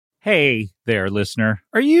Hey there, listener.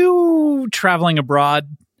 Are you traveling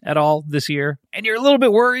abroad at all this year? And you're a little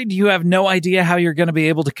bit worried you have no idea how you're going to be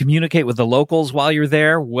able to communicate with the locals while you're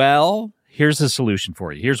there? Well, here's a solution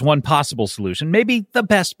for you. Here's one possible solution, maybe the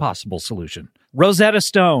best possible solution. Rosetta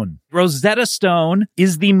Stone. Rosetta Stone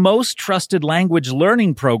is the most trusted language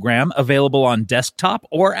learning program available on desktop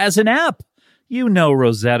or as an app. You know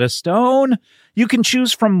Rosetta Stone. You can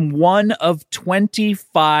choose from one of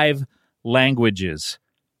 25 languages.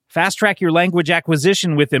 Fast-track your language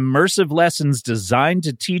acquisition with immersive lessons designed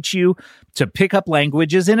to teach you to pick up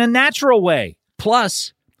languages in a natural way.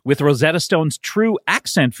 Plus, with Rosetta Stone's True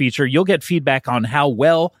Accent feature, you'll get feedback on how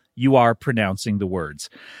well you are pronouncing the words.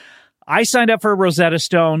 I signed up for Rosetta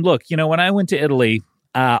Stone. Look, when I went to Italy,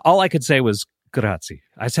 all I could say was, grazie.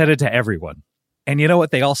 I said it to everyone. And you know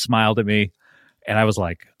what? They all smiled at me. And I was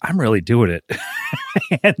like, I'm really doing it.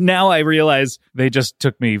 And now I realize they just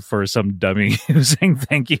took me for some dummy saying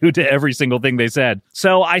thank you to every single thing they said.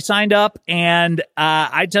 So I signed up, and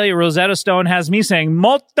I tell you, Rosetta Stone has me saying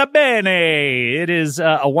molto bene. It is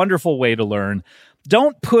a wonderful way to learn.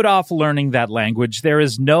 Don't put off learning that language. There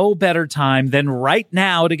is no better time than right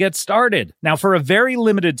now to get started. Now, for a very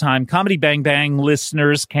limited time, Comedy Bang Bang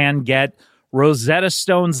listeners can get Rosetta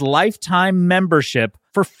Stone's lifetime membership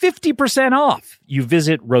for 50% off. You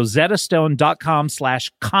visit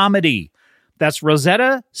rosettastone.com/comedy. That's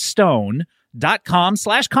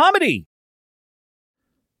rosettastone.com/comedy.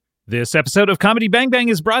 This episode of Comedy Bang Bang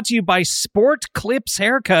is brought to you by Sport Clips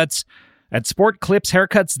Haircuts. At Sport Clips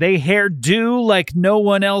Haircuts, they hairdo like no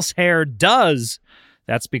one else hair does.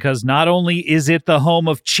 That's because not only is it the home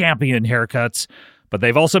of champion haircuts, but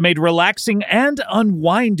they've also made relaxing and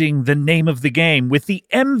unwinding the name of the game. With the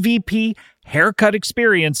MVP haircut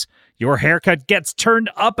experience, your haircut gets turned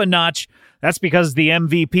up a notch. That's because the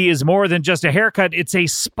MVP is more than just a haircut. It's a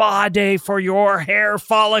spa day for your hair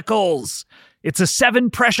follicles. It's a 7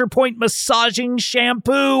 pressure point massaging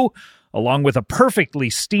shampoo, along with a perfectly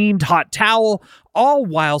steamed hot towel, all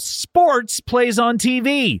while sports plays on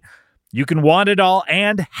TV. You can want it all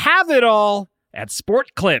and have it all at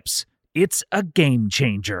Sport Clips. It's a game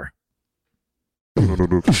changer.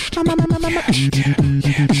 Comedy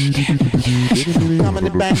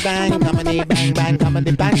bang bang, comedy bang bang,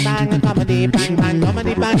 comedy bang bang, comedy bang bang,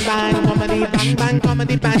 comedy bang bang, comedy bang bang,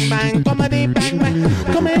 comedy bang bang, comedy bang bang, comedy bang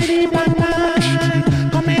bang, comedy bang bang,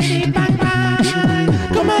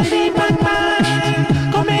 comedy bang bang,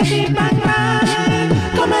 comedy bang bang,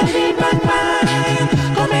 comedy bang bang,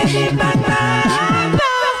 comedy bang bang.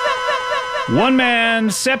 One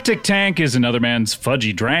man's septic tank is another man's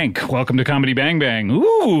fudgy drank. Welcome to Comedy Bang Bang.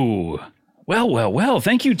 Ooh. Well.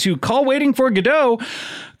 Thank you to Call Waiting for Godot.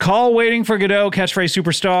 Call Waiting for Godot, catchphrase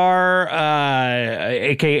superstar,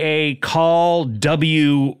 a.k.a. Call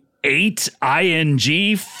W8ING,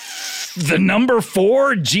 the number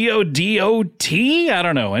 4, GODOT? I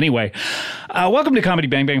don't know. Anyway, welcome to Comedy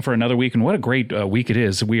Bang Bang for another week, and what a great week it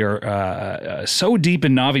is. We are so deep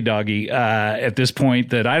in Navi Doggy at this point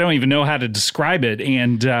that I don't even know how to describe it,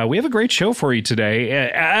 and we have a great show for you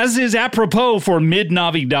today, as is apropos for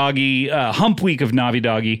mid-Navi Doggy, hump week of Navi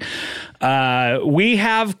Doggy. We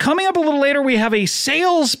have, coming up a little later, we have a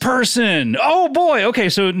salesperson. Oh boy. Okay.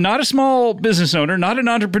 So not a small business owner, not an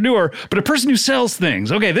entrepreneur, but a person who sells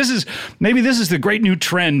things. Okay. This is the great new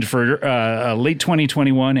trend for late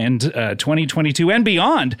 2021 and 2022 and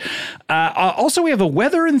beyond. Also, we have a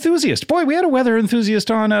weather enthusiast. Boy, we had a weather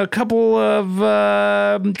enthusiast on a couple of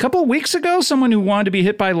weeks ago. Someone who wanted to be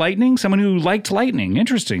hit by lightning, someone who liked lightning.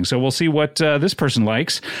 Interesting. So we'll see what this person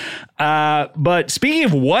likes. But speaking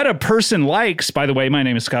of what a person likes, by the way, my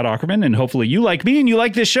name is Scott Aukerman, and hopefully you like me and you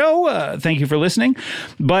like this show. Thank you for listening.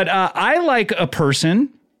 But I like a person,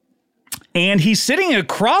 and he's sitting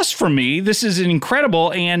across from me. This is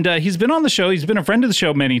incredible, and he's been on the show. He's been a friend of the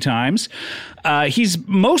show many times. He's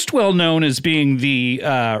most well known as being the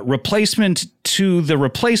replacement to the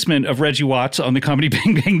replacement of Reggie Watts on the Comedy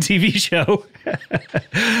Bang Bang TV show.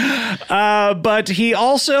 But he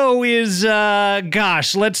also is,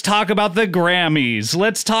 let's talk about the Grammys.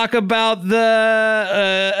 Let's talk about the,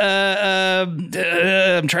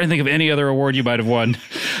 I'm trying to think of any other award you might have won.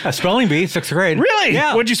 Spelling bee, 6th grade. Really?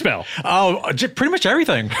 Yeah. What'd you spell? Oh, pretty much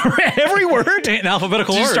everything. Every word? In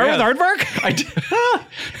alphabetical order. Did you start with aardvark? I did.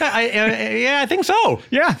 Yeah, I think so.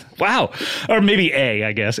 Yeah. Wow. Or maybe A,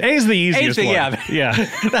 I guess. A is the easiest one. Yeah.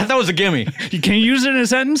 that was a gimme. Can you use it in a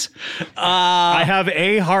sentence? I have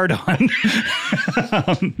a hard on.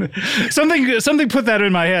 Something put that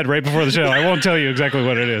in my head right before the show. I won't tell you exactly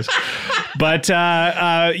what it is. But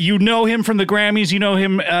you know him from the Grammys. You know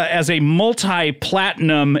him as a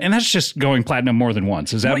multi-platinum, and that's just going platinum more than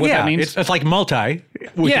once. Is that what that means? It's like multi.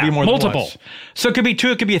 Which Yeah, could be more multiple. than once. So it could be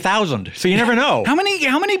 2, it could be 1,000. So you never know. How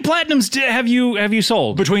many platinums have you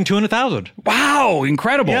sold? Between 2 and 1,000. Wow,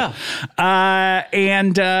 incredible. Yeah.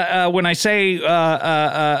 And when I say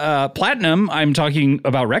platinum, I'm talking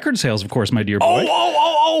about record sales, of course, my dear boy.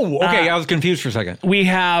 Okay, I was confused for a second. We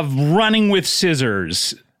have Running with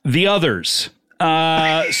Scissors, The Others,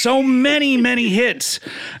 so many hits.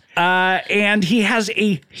 And he has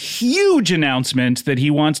a huge announcement that he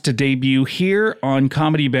wants to debut here on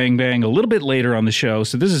Comedy Bang Bang a little bit later on the show.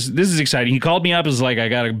 So this is exciting. He called me up and was like, I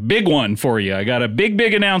got a big one for you. I got a big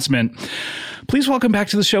announcement. Please welcome back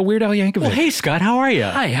to the show, Weird Al Yankovic. Well, hey, Scott, how are you?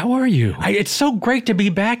 Hi, how are you? It's so great to be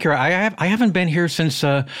back here. I haven't been here since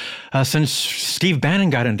Steve Bannon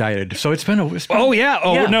got indicted. So it's been Oh, yeah.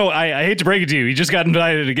 Oh, Yeah. no, I hate to break it to you. He just got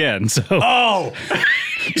indicted again. So. Oh,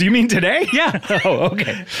 Do you mean today? Yeah. Oh,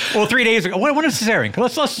 okay. Well, 3 days ago. When is this airing?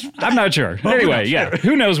 Let's. I'm not sure. Well, who Anyway, knows? yeah.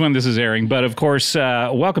 Who knows when this is airing? But of course,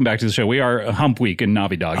 welcome back to the show. We are Hump Week in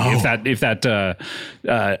Navi Dog. If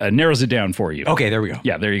that narrows it down for you. Okay, there we go.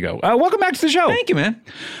 Yeah, there you go. Welcome back to the show. Thank you, man.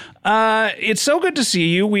 It's so good to see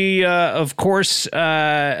you. We, of course,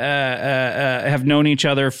 have known each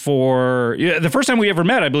other for the first time we ever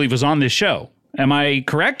met, I believe, was on this show. Am I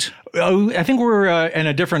correct? I think we're in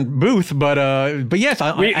a different booth, but yes,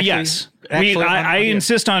 Yes. Actually, I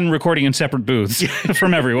insist on recording in separate booths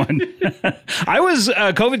from everyone. I was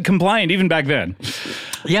COVID compliant even back then.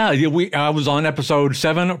 Yeah, I was on episode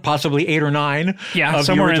 7, possibly 8 or 9. Yeah, of the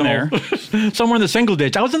somewhere in original- somewhere in the single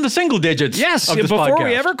digits. I was in the single digits. Yes, of this before podcast.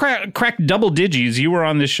 we ever cracked double digits, you were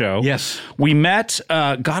on this show. Yes. We met,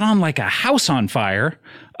 got on like a house on fire,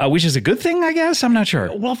 which is a good thing, I guess. I'm not sure.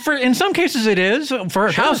 Well, in some cases it is. For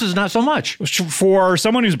houses, not so much. For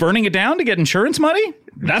someone who's burning it down to get insurance money,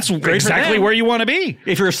 that's exactly them. where you want to be.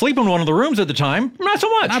 If you're asleep in one of the rooms at the time, not so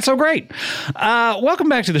much. Not so great. Welcome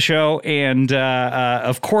back to the show. And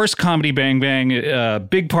of course, Comedy Bang Bang, a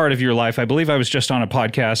big part of your life. I believe I was just on a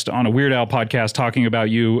podcast, on a Weird Al podcast, talking about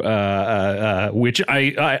you, which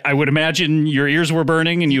I would imagine your ears were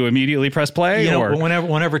burning and you immediately pressed play. You know, or?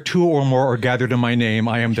 whenever 2 or more are gathered in my name,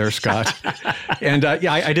 I am there, Scott. And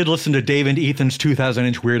yeah, I did listen to Dave and Ethan's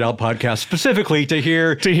 2,000-inch Weird Al podcast specifically to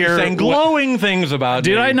hear saying glowing things about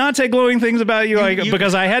Did me. I not say glowing things about you?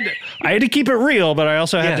 Because I had to keep it real, but I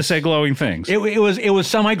also had to Yes. say glowing things. It was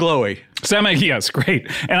semi-glowy. Yes, great.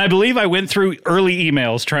 And I believe I went through early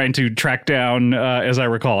emails trying to track down, as I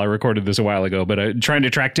recall, I recorded this a while ago, but trying to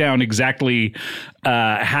track down exactly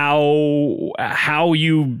how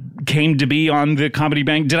you came to be on the Comedy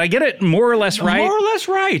Bang. Did I get it more or less right? More or less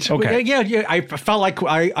right. Okay. Yeah. I felt like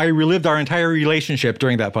I relived our entire relationship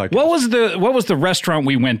during that podcast. What was the restaurant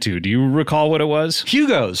we went to? Do you recall what it was?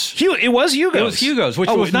 Hugo's. It was Hugo's. It was Hugo's, which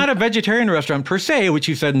was not a vegetarian restaurant per se, which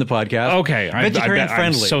you said in the podcast. Okay. Vegetarian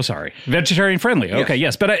friendly. I'm so sorry. Vegetarian friendly. Okay,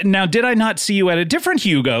 yes. But now, did I not see you at a different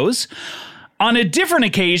Hugo's on a different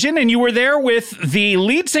occasion, and you were there with the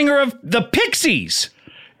lead singer of the Pixies?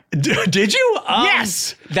 Did you?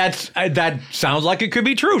 Yes. That sounds like it could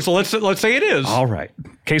be true. So let's say it is. All right.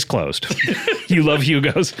 Case closed. You love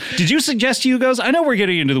Hugo's. Did you suggest Hugo's? I know we're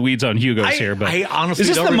getting into the weeds on Hugo's here, but I honestly is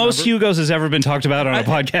this don't the most remember. Hugo's has ever been talked about on a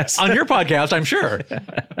podcast? On your podcast, I'm sure.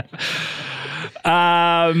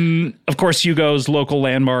 Of course, Hugo's, local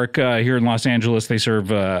landmark here in Los Angeles. They serve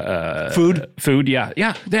food.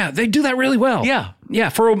 Yeah. They do that really well. Yeah.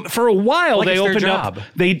 For a while, Like they it's their opened job. up.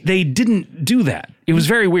 They didn't do that. It was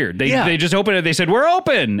very weird. They just opened it. They said, "We're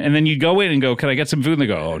open," and then you go in and go, "Can I get some food?" And they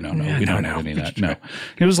go, "Oh no, we don't have any of that." No,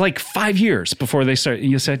 it was like 5 years before they started.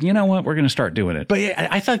 You said, "You know what? We're going to start doing it." But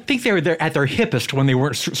I think they were at their hippest when they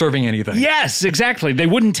weren't serving anything. Yes, exactly. They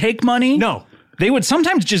wouldn't take money. No. They would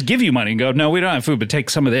sometimes just give you money and go, "No, we don't have food, but take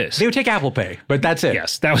some of this." They would take Apple Pay, but that's it.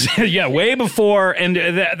 Yes, that was way before, and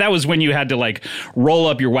that was when you had to like roll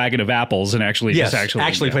up your wagon of apples and actually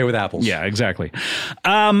play with apples. Yeah, exactly.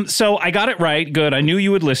 So I got it right. Good. I knew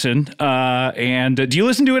you would listen. And do you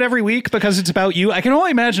listen to it every week because it's about you? I can only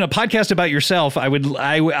imagine a podcast about yourself. I would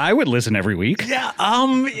listen every week. Yeah.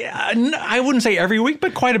 I wouldn't say every week,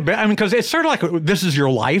 but quite a bit. I mean, because it's sort of like this is your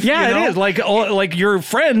life. Yeah, you know? it is. Like your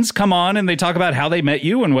friends come on and they talk about how they met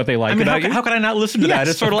you and what they like about you. How could I not listen to that?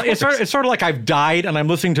 Yes, It's sort of like it's sort of like I've died and I'm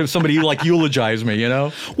listening to somebody like eulogize me. You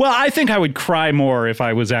know? Well, I think I would cry more if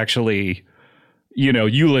I was actually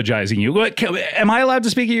eulogizing you. Am I allowed to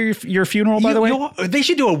speak at your funeral, by the way? They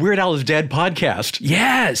should do a Weird Al is Dead podcast.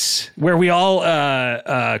 Yes, where we all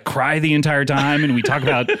cry the entire time and we talk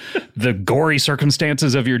about the gory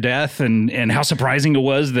circumstances of your death and how surprising it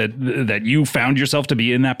was that you found yourself to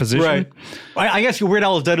be in that position. Right. I guess Weird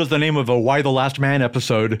Al is Dead was the name of a Why the Last Man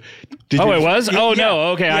episode. It was?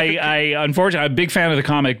 No. Okay. Yeah. I unfortunately, I'm a big fan of the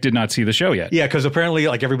comic, did not see the show yet. Yeah, because apparently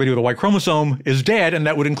like everybody with a Y chromosome is dead, and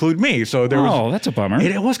that would include me. So there was... that's a bummer.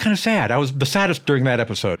 It was kind of sad. I was the saddest during that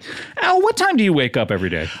episode. Al, what time do you wake up every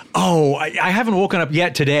day? Oh, I haven't woken up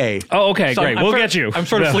yet today. Oh, okay, so great. We'll get you. I'm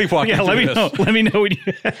sort of sleepwalking. Yeah, let me know. Let me know when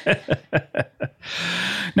you...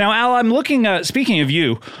 Now, Al, I'm looking. Speaking of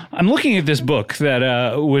you, I'm looking at this book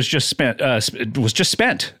that was just spent. I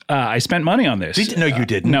spent money on this. No, you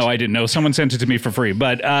didn't. No, I didn't. No, someone sent it to me for free.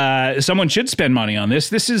 But someone should spend money on this.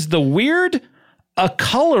 This is The Weird A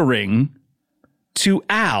Coloring to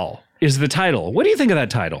Al. Is the title. What do you think of that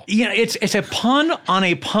title? Yeah, it's a pun on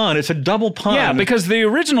a pun. It's a double pun. Yeah, because the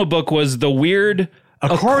original book was The Weird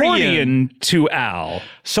Accordion to Al.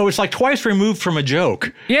 So it's like twice removed from a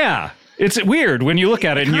joke. Yeah. It's weird when you look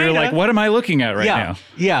at it and you're like, what am I looking at now?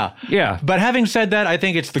 Yeah. But having said that, I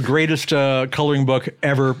think it's the greatest coloring book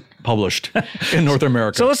ever published in North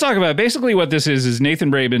America. So let's talk about it. Basically what this is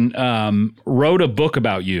Nathan Braben wrote a book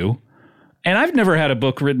about you. And I've never had a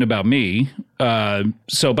book written about me,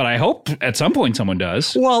 but I hope at some point someone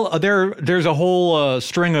does. Well, there's a whole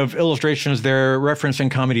string of illustrations there referencing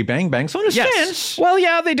Comedy Bang Bang. So in a sense, well,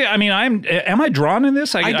 yeah, they do. I mean, am I drawn in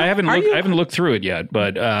this? I haven't looked through it yet,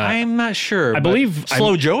 but I'm not sure. I believe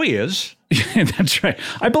Slow Joey is. That's right.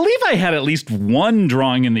 I believe I had at least one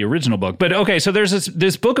drawing in the original book. But okay, so there's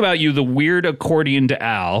this book about you, The Weird Accordion to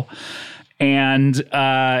Al. And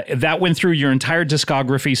that went through your entire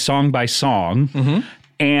discography song by song. Mm-hmm.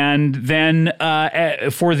 And then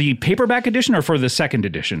for the paperback edition or for the second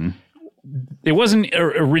edition? It wasn't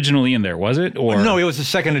originally in there, was it? Or no, it was the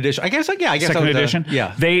second edition. I guess second edition.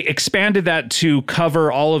 Yeah, they expanded that to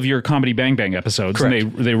cover all of your Comedy Bang Bang episodes. Correct.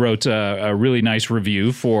 And they wrote a really nice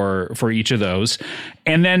review for each of those.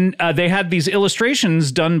 And then they had these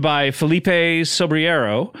illustrations done by Felipe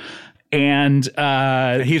Sobriero. And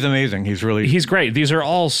he's amazing. He's great. These are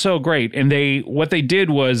all so great. And what they did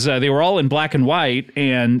was they were all in black and white.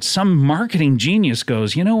 And some marketing genius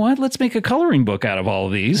goes, you know what? Let's make a coloring book out of all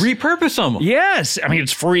of these. Repurpose them. Yes. I mean,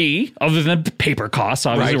 it's free, other than the paper costs.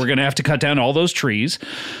 Obviously, We're going to have to cut down all those trees.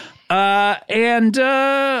 It's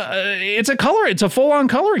a full-on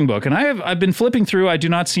coloring book, and I've been flipping through. I do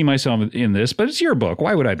not see myself in this, but it's your book.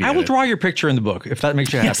 Why would I be? I will draw your picture in the book if that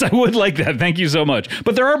makes you happy. Yes, I would like that. Thank you so much.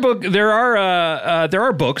 But there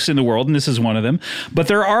are books in the world, and this is one of them. But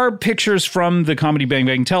there are pictures from the Comedy Bang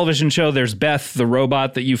Bang television show. There's Beth, the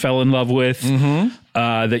robot that you fell in love with. Mm-hmm.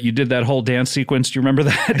 That you did that whole dance sequence. Do you remember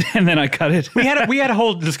that? And then I cut it. We had a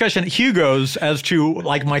whole discussion at Hugo's as to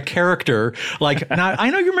like my character. Like, now I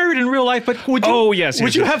know you're married in real life, but would you? Oh yes.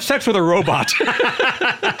 Would you have sex with a robot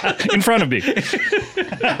in front of me?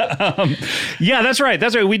 Yeah, that's right.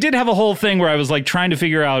 That's right. We did have a whole thing where I was like trying to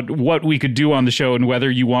figure out what we could do on the show and whether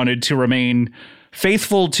you wanted to remain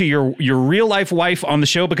faithful to your real life wife on the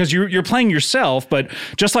show, because you're playing yourself, but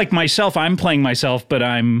just like myself, I'm playing myself, but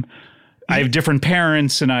I have different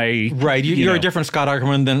parents, and Right. You're a different Scott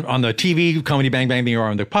Ackerman than on the TV, Comedy Bang Bang, than you are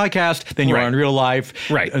on the podcast, than you are in real life.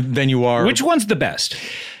 Right. Than you are. Which one's the best?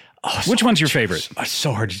 Which one's your favorite? It's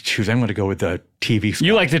so hard to choose. I'm going to go with the TV Scott.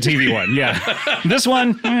 You like the TV one, yeah. This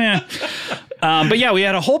one, but yeah, we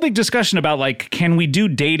had a whole big discussion about like, can we do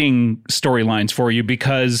dating storylines for you?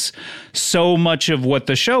 Because so much of what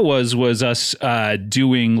the show was us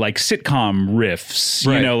doing like sitcom riffs,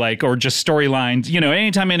 right. Or just storylines.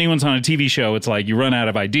 Anytime anyone's on a TV show, it's like you run out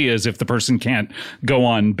of ideas if the person can't go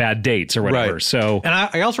on bad dates or whatever. Right. So, and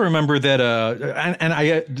I also remember that, and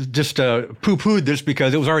I just poo-pooed this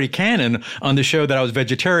because it was already canon on the show that I was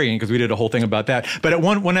vegetarian, because we did a whole thing about that. But at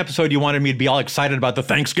one episode, you wanted me to be all excited about the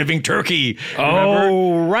Thanksgiving turkey. Remember?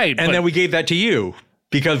 Oh, right. And then we gave that to you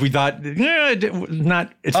because we thought, it's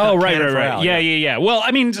not right. Yeah. Well,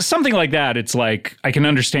 I mean, something like that, it's like, I can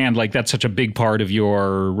understand, like, that's such a big part of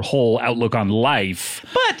your whole outlook on life.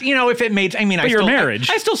 But, if it made, your marriage.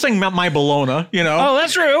 I still sing My Bologna, Oh,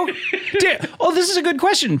 that's true. This is a good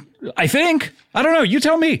question. I think. I don't know. You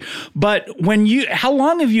tell me. But how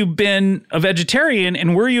long have you been a vegetarian,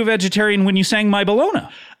 and were you a vegetarian when you sang My Bologna?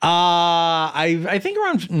 I think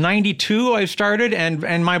around 92 I started,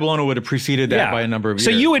 and My Bologna would have preceded that by a number of years.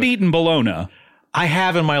 So you had eaten bologna. I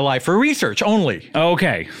have in my life for research only.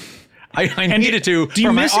 Okay. I needed to do you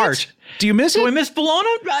for miss my it? art. Do you miss it? Do I miss Bologna?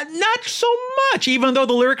 Not so much, even though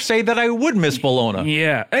the lyrics say that I would miss Bologna.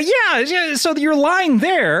 Yeah. Yeah. So you're lying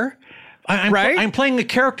there. Right? I'm playing the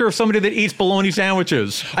character of somebody that eats bologna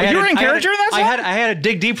sandwiches. You're in character in that song? I had to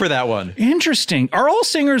dig deep for that one. Interesting. Are all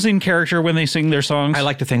singers in character when they sing their songs? I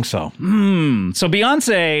like to think so. So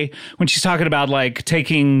Beyonce, when she's talking about like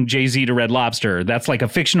taking Jay-Z to Red Lobster, that's like a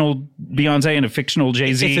fictional Beyonce and a fictional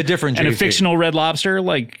Jay-Z. It's a different Jay-Z. And a fictional Red Lobster,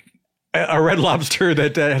 like... A red lobster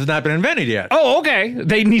that has not been invented yet. Oh, okay.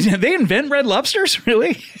 They invent red lobsters,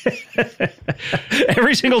 really?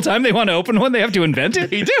 Every single time they want to open one, they have to invent it.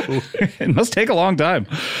 They do. It must take a long time.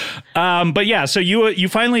 But yeah, so you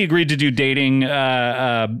finally agreed to do dating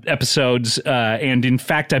episodes, and in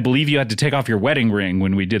fact, I believe you had to take off your wedding ring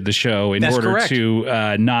when we did the show in order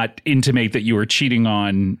to not intimate that you were cheating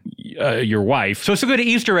on your wife. So it's a good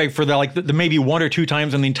Easter egg for the maybe one or two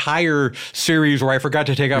times in the entire series where I forgot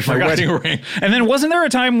to take off my wedding ring. And then wasn't there a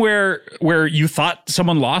time where you thought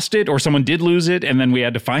someone lost it or someone did lose it and then we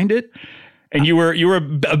had to find it? And you were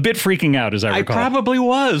a bit freaking out, as I recall. I probably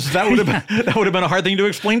was. That would have been a hard thing to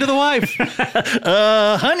explain to the wife.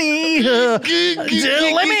 Honey,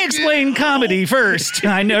 let me explain comedy first.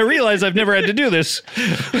 I realize I've never had to do this.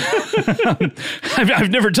 I've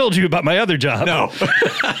never told you about my other job. No.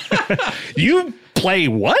 You play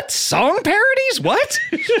what? Song parodies? What?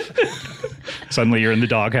 Suddenly you're in the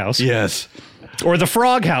doghouse. Yes. Or the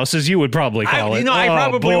frog house, as you would probably call it. I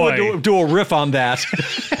probably would do a riff on that.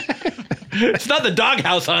 It's not the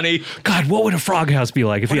doghouse, honey. God, what would a frog house be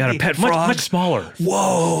like if you had a pet frog? Much smaller.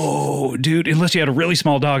 Whoa, dude, unless you had a really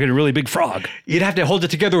small dog and a really big frog. You'd have to hold it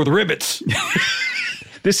together with ribbits.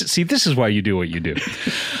 This is why you do what you do.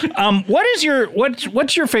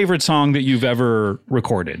 What's your favorite song that you've ever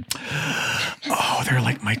recorded? Oh, they're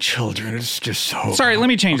like my children. It's just so... Sorry, let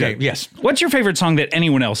me change that. Yes. What's your favorite song that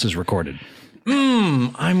anyone else has recorded?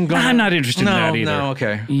 I'm not interested in that either. No,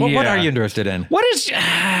 okay. What are you interested in? What's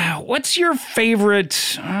your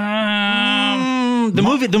favorite? The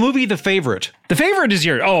movie The Favorite. The Favorite is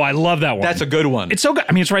I love that one. That's a good one. It's so good.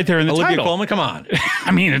 I mean, it's right there in the Olivia title. Colman, come on.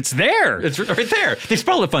 I mean, it's there. It's right there. They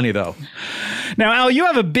spelled it funny, though. Now, Al, you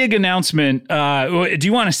have a big announcement. Do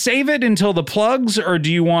you want to save it until the plugs, or do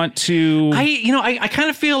you want to? I kind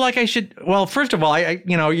of feel like I should. Well, first of all,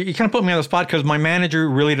 you kind of put me on the spot because my manager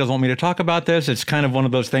really doesn't want me to talk about this. It's kind of one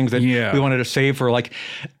of those things that we wanted to save for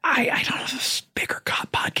I don't know, this bigger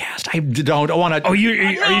podcast. I don't want to. Oh, are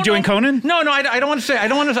you doing Conan? No, I don't want to say. I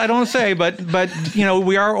don't want to say. But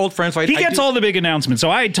we are old friends. So he gets all the big announcements,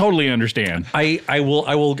 so I totally understand.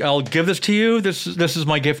 I'll give this to you. This is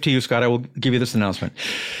my gift to you, Scott. I will give you this announcement.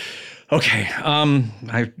 Okay. I'm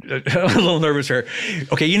a little nervous here.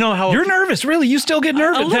 Okay, you know how... You're nervous, really? You still get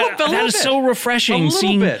nervous? That is so refreshing,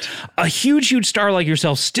 seeing a huge star like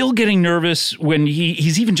yourself still getting nervous when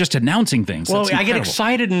he's even just announcing things. Well, I get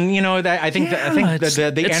excited, and I think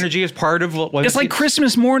the energy is part of what... It's like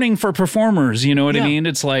Christmas morning for performers, you know what I mean?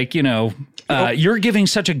 It's like, you're giving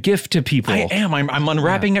such a gift to people. I am. I'm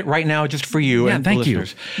unwrapping it right now just for you and thank the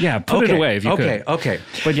listeners. You. Yeah, put it away if you could. Okay.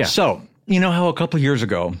 But yeah. So, you know how a couple years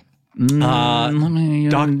ago...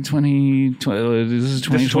 2020, this is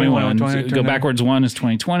 2021. Go backwards one is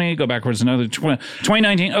 2020. Go backwards another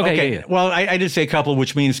 2019. Okay. Yeah. Well, I did say couple,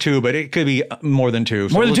 which means two, but it could be more than two.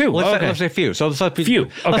 So more than two. Let's say few. So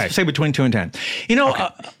let's say between 2 and 10.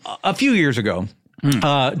 A few years ago,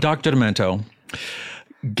 Dr. Demento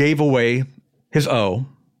gave away his O.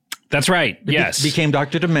 That's right. Yes. Became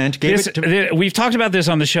Dr. Dement. We've talked about this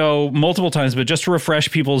on the show multiple times, but just to refresh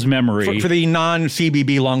people's memory. For the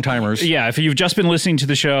non-CBB long-timers. Yeah, if you've just been listening to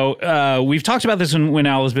the show, we've talked about this when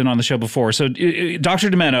Al has been on the show before. So Dr.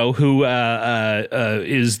 Demento, who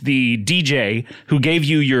is the DJ who gave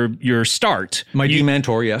you your start. My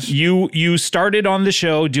D-mentor, yes. You started on the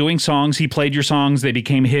show doing songs. He played your songs. They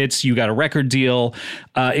became hits. You got a record deal.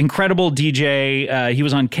 Incredible DJ. He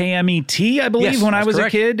was on KMET, I believe, when I was a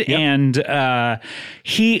kid. Yep. And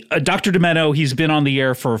Dr. Demento, he's been on the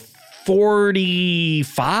air for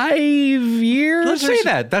 45 years. Let's say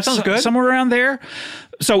that. That sounds good. Somewhere around there.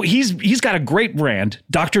 So he's got a great brand,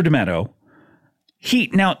 Dr. Demento.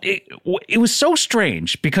 It was so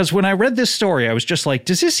strange because when I read this story, I was just like,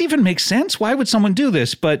 does this even make sense? Why would someone do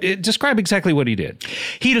this? But describe exactly what he did.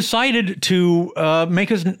 He decided to make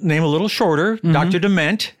his name a little shorter, Dr.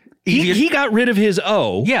 Dement. He got rid of his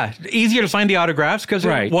O. Yeah, easier to sign the autographs because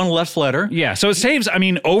one less letter. Yeah, so it saves,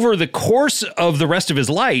 over the course of the rest of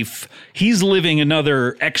his life, he's living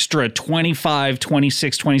another extra 25,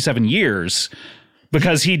 26, 27 years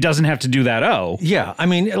because he doesn't have to do that O. Yeah, I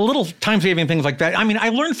mean, little time-saving things like that. I mean, I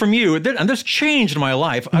learned from you, and this changed my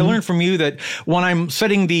life. I learned from you that when I'm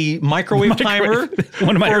setting the microwave timer,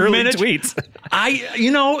 one of my early minute, tweets,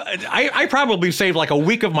 I probably saved like a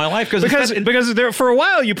week of my life because there for a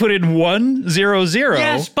while you put in 100.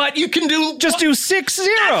 Yes, but you can do 60.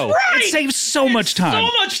 That's right. It saves so much time. So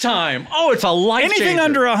much time. Oh, it's a life Anything changer.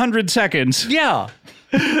 under 100 seconds. Yeah.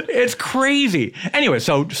 It's crazy. Anyway,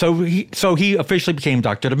 so he officially became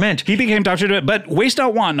Dr. Dement. He became Dr. Dement, but waste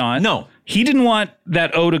not, want not. No. He didn't want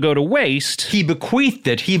that O to go to waste. He bequeathed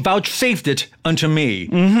it. He vouchsafed it unto me.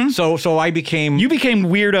 Mm-hmm. So I became... You became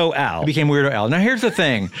Weirdo Al. I became Weirdo Al. Now, here's the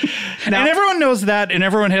thing. And everyone knows that, and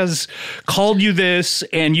everyone has called you this,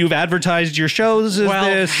 and you've advertised your shows as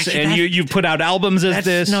this, and you've put out albums as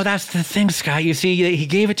this. No, that's the thing, Scott. You see, he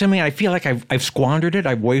gave it to me, and I feel like I've squandered it.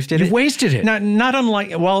 I've wasted it. You've wasted it. Not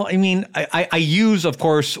unlike... Well, I mean, I use, of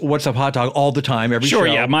course, What's Up Hot Dog all the time, every show. Sure,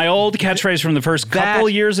 yeah. My old catchphrase from the first couple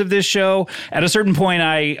years of this show. At a certain point,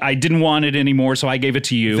 I didn't want it anymore, so I gave it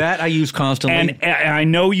to you. That I use constantly. And I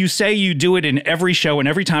know you say you do it in every show, and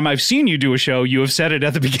every time I've seen you do a show, you have said it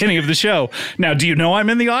at the beginning of the show. Now, do you know I'm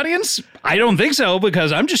in the audience? I don't think so,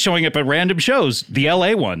 because I'm just showing up at random shows, the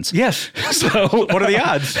LA ones. Yes. So what are the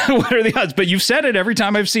odds? What are the odds? But you've said it every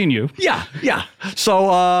time I've seen you. Yeah. So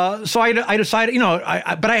I decided,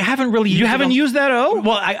 but I haven't really used You haven't used that O?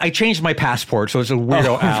 Well, I changed my passport, so it's a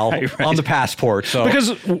Weirdo Al right. on the passport. So because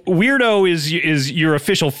Weirdo is your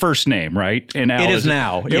official first name, right? And Al it is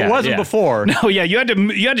now. It wasn't before. No, yeah, you had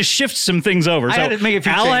to shift some things over. I had to make a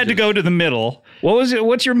few Al changes. had to go to the middle. What was it?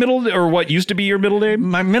 What's your middle, or what used to be your middle name?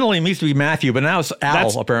 My middle name used to be Matthew, but now it's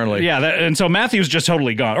Al, apparently. Yeah, and so Matthew's just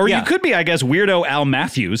totally gone. Or you could be, I guess, Weirdo Al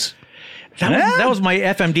Matthews. That was my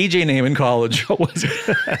FM DJ name in college. What was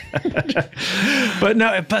it?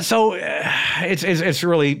 But so it's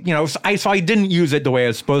really, so I didn't use it the way I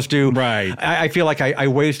was supposed to. Right. I feel like I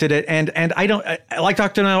wasted it, and I don't like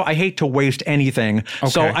Dr. No. I hate to waste anything. Okay.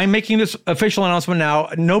 So I'm making this official announcement now.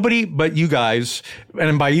 Nobody but you guys,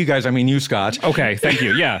 and by you guys I mean you, Scott. Okay, thank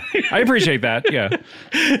you. Yeah, I appreciate that. Yeah.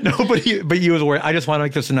 Nobody but you is aware. I just want to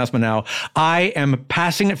make this announcement now. I am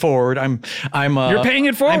passing it forward. You're paying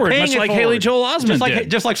it forward, much like Haley Joel Osment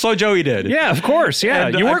just like Slow Joey did. Yeah, of course. Yeah,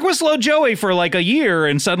 and, you work with Slow Joey for like a year,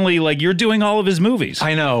 and suddenly like you're doing all of his movies.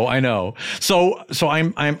 I know. So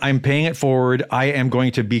I'm paying it forward. I am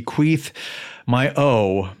going to bequeath my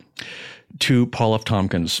O to Paul F.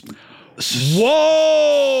 Tompkins.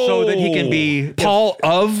 Whoa! So that he can be Paul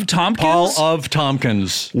of Tompkins? Paul of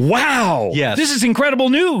Tompkins. Wow. Yes. This is incredible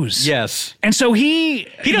news. Yes. And so he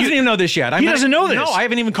doesn't even know this yet. He doesn't know this. No, I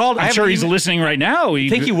haven't even called. I'm sure he's listening right now.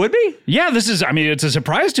 Think he would be? Yeah, it's a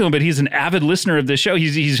surprise to him, but he's an avid listener of this show.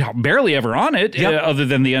 He's barely ever on it, other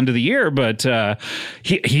than the end of the year, but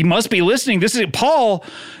he must be listening. This is Paul.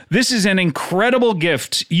 This is an incredible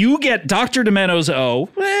gift. You get Dr. Demento's O.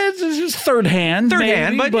 It's third hand. Third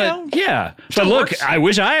hand, but yeah. But look, I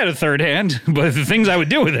wish I had a third hand, but the things I would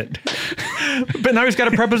do with it. But now he's got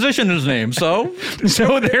a preposition in his name, so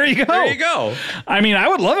there you go. There you go. I mean, I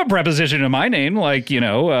would love a preposition in my name, like,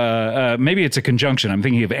 maybe it's a conjunction. I'm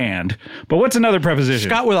thinking of and. But what's another preposition?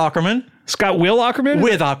 Scott Will Ackerman. Scott Will Ackerman?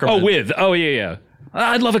 With Ackerman. Oh, with. Oh, yeah.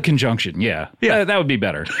 I'd love a conjunction. Yeah. That would be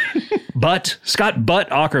better. Scott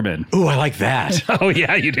Butt Ackerman. Ooh, I like that. Oh,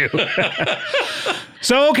 yeah, you do.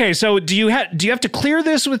 So do you have to clear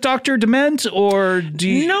this with Dr. Dement, or do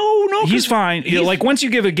you? No. He's fine. Like once you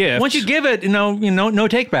give a gift. Once you give it, no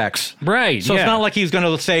takebacks. Right. So it's not like he's going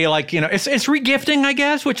to say it's regifting, I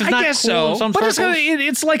guess, which is not cool so. in some but circles.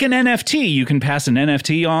 It's like an NFT. You can pass an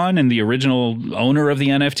NFT on, and the original owner of the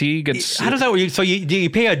NFT gets. How does that work? So you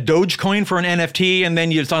pay a Dogecoin for an NFT, and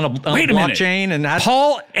then it's on a blockchain, and that's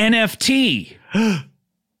Paul NFT.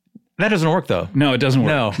 That doesn't work, though. No, it doesn't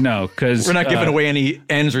work. No, because we're not giving away any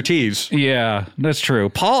N's or T's. Yeah, that's true.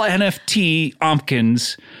 Paul NFT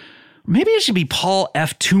Tompkins. Maybe it should be Paul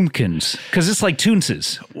F. Tompkins, because it's like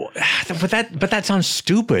Toonses. But that sounds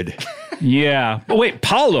stupid. Yeah. Oh, wait,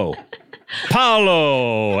 Paulo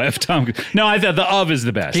F. Tompkins. No, I thought the of is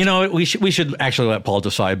the best. We should actually let Paul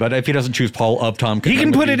decide. But if he doesn't choose Paul of Tompkins, he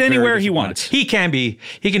can put it anywhere he wants. He can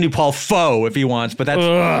do Paul Foe if he wants. But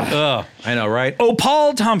that's I know, right? Oh,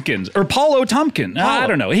 Paul Tompkins or Paulo Tompkins. I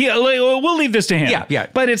don't know. We'll leave this to him. Yeah.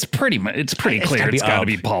 But it's pretty clear. It's got to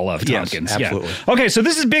be Paul F. Tompkins. Yes, absolutely. Yeah. Okay, so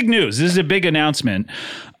this is big news. This is a big announcement.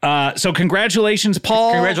 So congratulations,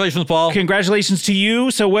 Paul. Congratulations, Paul. Congratulations to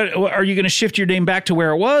you. So what are you going to shift your name back to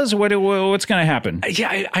where it was? What's going to happen?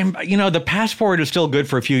 Yeah, I'm. The passport is still good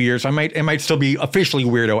for a few years. It might still be officially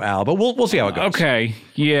Weirdo Al, but we'll see how it goes. Okay.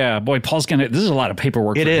 Yeah. Boy, Paul's gonna. This is a lot of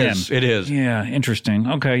paperwork. It for is. him. It is. Yeah. Interesting.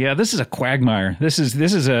 Okay. Yeah. This is a quagmire. This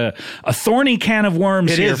is a thorny can of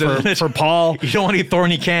worms for Paul. You don't want any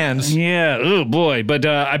thorny cans. Yeah. Oh boy. But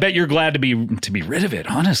I bet you're glad to be rid of it.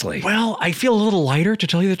 Honestly. Well, I feel a little lighter, to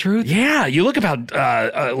tell you the truth. Yeah. You look about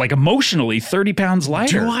like emotionally 30 pounds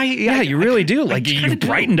lighter. Do I? Yeah. You really do. Like you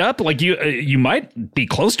brightened up. Like you might be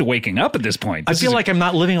close to waking up at this point. I feel like I'm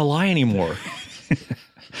not living a lie anymore.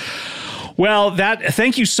 Well,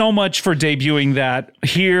 thank you so much for debuting that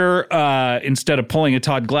here instead of pulling a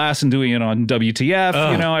Todd Glass and doing it on WTF.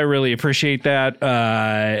 I really appreciate that.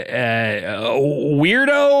 Weirdo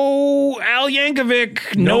Al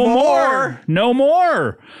Yankovic, no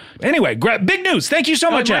more. Anyway, big news. Thank you so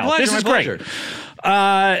much, Al. This is great.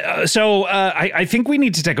 So I think we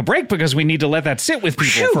need to take a break because we need to let that sit with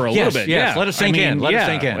people for a little bit. Yes, let it sink in. Let it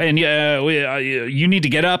sink in. And you need to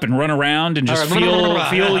get up and run around and just feel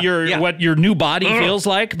what your new body feels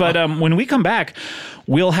like. But when we come back,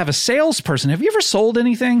 we'll have a salesperson. Have you ever sold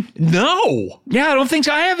anything? No. Yeah, I don't think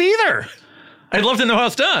I have either. I'd love to know how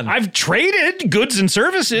it's done. I've traded goods and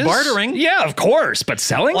services. Bartering. Yeah, of course. But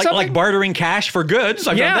selling something? Like bartering cash for goods.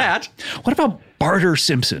 I've done that. What about Barter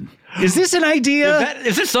Simpson? Is this an idea?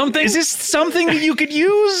 Is this something? Is this something that you could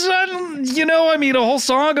use? A whole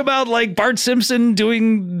song about like Bart Simpson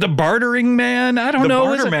doing the bartering man. I don't know.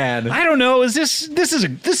 Barter man. I don't know. Is this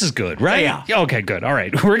is good, right? Yeah. Okay, good. All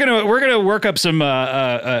right. We're gonna work up some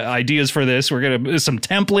ideas for this. We're gonna some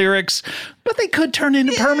temp lyrics, but they could turn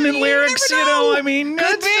into permanent lyrics. Could be.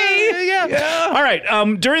 Yeah. All right.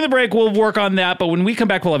 During the break, we'll work on that. But when we come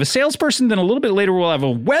back, we'll have a salesperson. Then a little bit later, we'll have a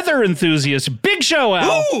weather enthusiast. Big show, Al.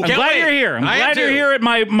 Ooh, I'm glad you're here. I'm glad you're here at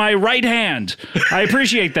my right hand. I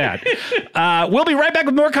appreciate that. We'll be right back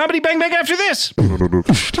with more Comedy Bang Bang after this.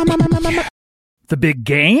 The big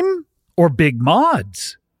game or big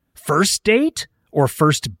mods? First date or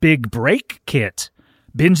first big break kit?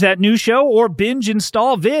 Binge that new show or binge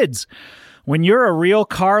install vids? When you're a real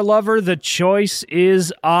car lover, the choice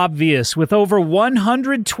is obvious. With over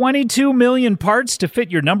 122 million parts to fit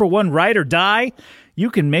your number one ride or die, you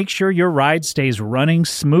can make sure your ride stays running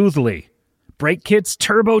smoothly. Brake kits,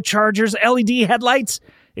 turbochargers, LED headlights,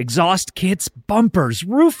 exhaust kits, bumpers,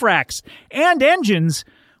 roof racks, and engines.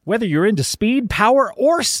 Whether you're into speed, power,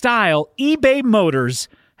 or style, eBay Motors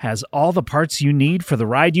has all the parts you need for the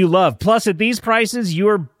ride you love. Plus, at these prices,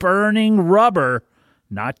 you're burning rubber,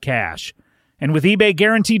 not cash. And with eBay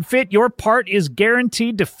Guaranteed Fit, your part is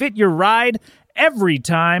guaranteed to fit your ride every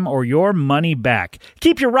time or your money back.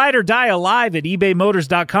 Keep your ride or die alive at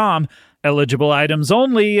ebaymotors.com. Eligible items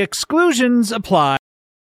only. Exclusions apply.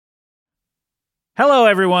 Hello,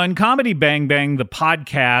 everyone. Comedy Bang Bang, the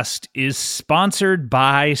podcast, is sponsored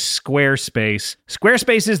by Squarespace.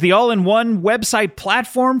 Squarespace is the all-in-one website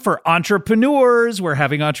platform for entrepreneurs. We're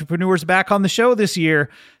having entrepreneurs back on the show this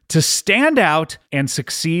year to stand out and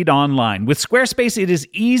succeed online. With Squarespace, it is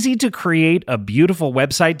easy to create a beautiful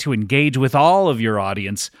website to engage with all of your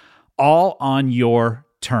audience, all on your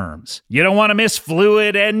terms. You don't want to miss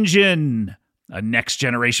Fluid Engine, a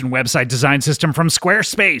next-generation website design system from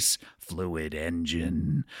Squarespace. Fluid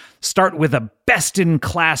Engine. Start with a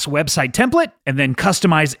best-in-class website template and then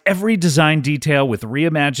customize every design detail with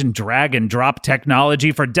reimagined drag-and-drop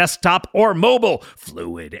technology for desktop or mobile.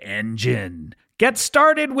 Fluid Engine. Get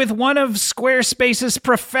started with one of Squarespace's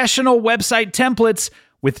professional website templates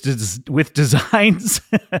with designs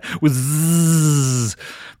with zzz.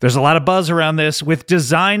 There's a lot of buzz around this. With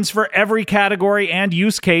designs for every category and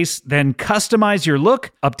use case, then customize your look,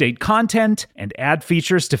 update content, and add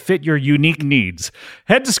features to fit your unique needs.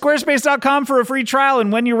 Head to squarespace.com for a free trial,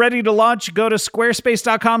 and when you're ready to launch, go to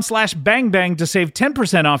squarespace.com/bangbang to save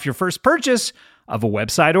 10% off your first purchase of a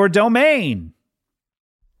website or domain.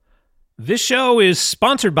 This show is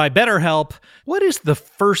sponsored by BetterHelp. What is the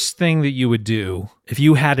first thing that you would do if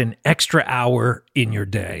you had an extra hour in your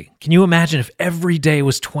day? Can you imagine if every day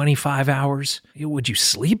was 25 hours? Would you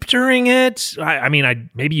sleep during it?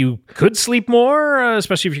 Maybe you could sleep more,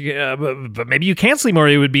 especially if you, but maybe you can't sleep more.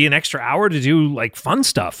 It would be an extra hour to do like fun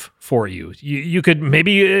stuff for you. You could,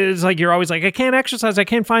 maybe it's like you're always like, I can't exercise, I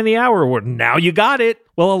can't find the hour. Well, now you got it.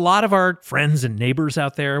 Well, a lot of our friends and neighbors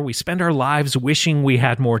out there, we spend our lives wishing we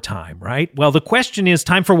had more time, right? Well, the question is,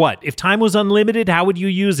 time for what? If time was unlimited, how would you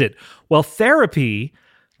use it? Well, therapy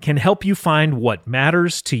can help you find what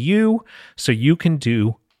matters to you so you can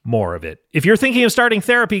do more of it. If you're thinking of starting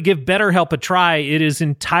therapy, give BetterHelp a try. It is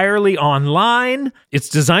entirely online. It's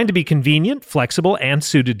designed to be convenient, flexible, and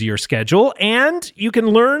suited to your schedule. And you can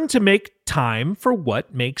learn to make time for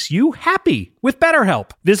what makes you happy with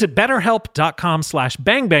BetterHelp. Visit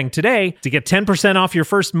BetterHelp.com/bangbang today to get 10% off your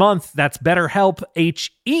first month. That's BetterHelp,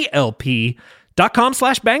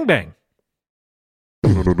 HELP.com/bangbang.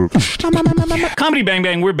 Comedy Bang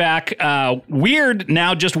Bang, we're back. Weird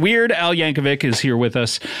now, just Weird Al Yankovic is here with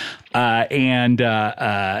us, and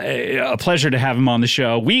a pleasure to have him on the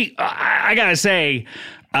show. I gotta say,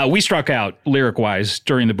 we struck out lyric-wise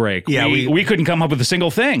during the break. Yeah, we couldn't come up with a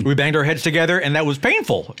single thing. We banged our heads together, and that was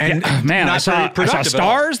painful. And man, I not saw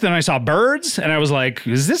stars, then I saw birds, and I was like,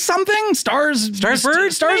 "Is this something? Stars, birds, starbirds?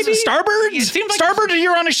 It seems like starbirds.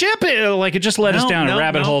 You're on a ship." It just led us down a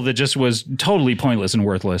rabbit hole that just was totally pointless and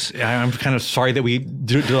worthless. I'm kind of sorry that we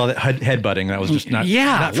did all that headbutting. That was just not.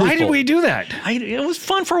 Not why did we do that? It was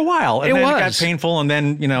fun for a while, and then it got painful, and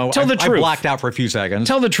then Tell the truth. I blacked out for a few seconds.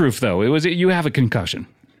 Tell the truth, though. You have a concussion.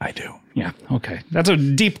 I do. Yeah, okay. That's a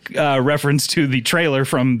deep reference to the trailer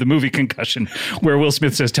from the movie Concussion, where Will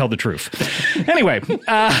Smith says, "Tell the truth." Anyway,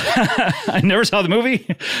 I never saw the movie,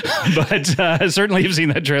 but I certainly have seen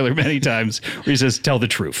that trailer many times where he says, "Tell the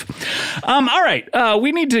truth." All right,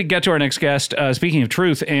 we need to get to our next guest. Speaking of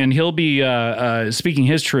truth, and he'll be speaking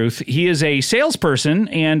his truth. He is a salesperson,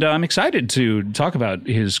 and I'm excited to talk about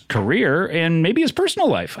his career and maybe his personal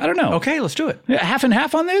life. I don't know. Okay, let's do it. Half and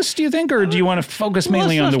half on this, do you think, or do you want to focus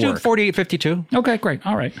mainly on the work? 48-52. Okay, great.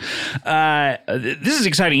 All right. This is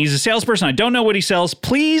exciting. He's a salesperson. I don't know what he sells.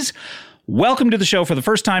 Please welcome to the show for the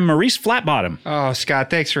first time, Maurice Flatbottom. Oh, Scott,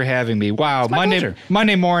 thanks for having me. Wow, pleasure.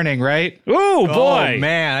 Monday morning, right? Oh, boy. Oh,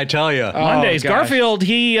 man, I tell you. Mondays. gosh. Garfield,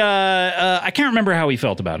 I can't remember how he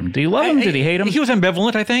felt about him. Did he love him? Did he hate him? He was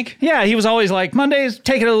ambivalent, I think. Yeah, he was always like, Mondays,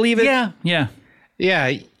 take it or leave it. Yeah. Yeah.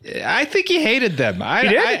 Yeah, I think he hated them. He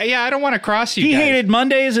did? I don't want to cross you He guys. hated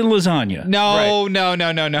Mondays and lasagna. No.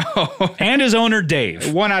 And his owner,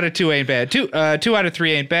 Dave. 1 out of 2 ain't bad. 2 out of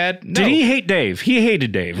 3 ain't bad. No. Did he hate Dave? He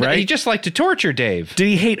hated Dave, right? He just liked to torture Dave. Did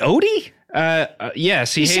he hate Odie?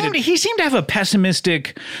 Yes, he hated. He seemed to have a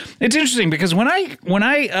pessimistic. It's interesting because when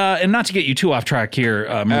I and not to get you too off track here,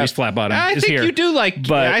 Maurice Flatbottom I is think here. you do like.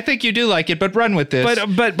 But, I think you do like it, but run with this.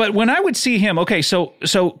 But when I would see him, okay, so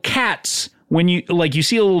cats. When you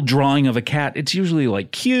see a little drawing of a cat, it's usually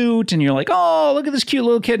like cute, and you're like, oh, look at this cute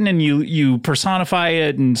little kitten, and you personify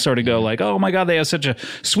it and sort of go like, oh my God, they have such a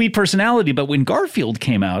sweet personality. But when Garfield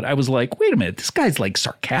came out, I was like, wait a minute, this guy's like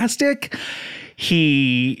sarcastic.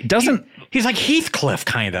 He doesn't. He's like Heathcliff,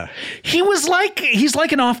 kind of. He's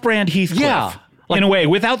like an off-brand Heathcliff. Yeah. In a way,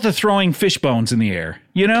 without the throwing fish bones in the air,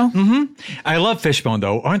 you know? Mm-hmm. I love Fishbone,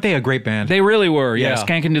 though. Aren't they a great band? They really were, yeah. Yeah.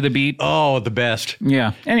 Skanking to the beat. Oh, the best.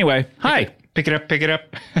 Yeah. Anyway, hi. Pick it up.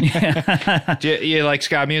 Do you like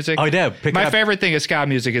ska music? Oh, I do. My favorite thing of ska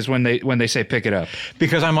music is when they say pick it up.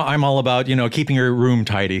 Because I'm all about, keeping your room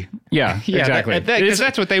tidy. Yeah, exactly. Because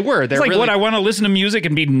that's what they were. They're it's like, really, what, I want to listen to music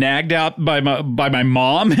and be nagged out by my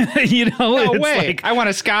mom? No It's way. like, I want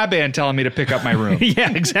a ska band telling me to pick up my room.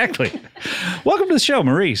 yeah, exactly. Welcome to the show,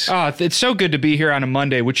 Maurice. Oh, it's so good to be here on a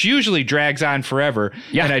Monday, which usually drags on forever.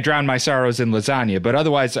 Yeah. And I drown my sorrows in lasagna. But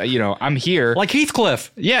otherwise, I'm here. Like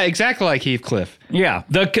Heathcliff. Yeah, exactly like Heathcliff. Yeah,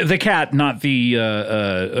 the cat, not the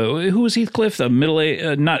who was Heathcliff? The middle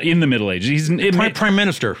age, not in the Middle Age. He's Prime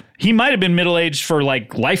Minister. He might have been middle aged for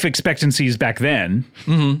like life expectancies back then.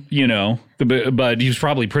 Mm-hmm. But he was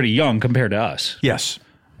probably pretty young compared to us. Yes.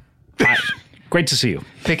 Hi. Great to see you.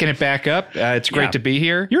 Picking it back up. It's great to be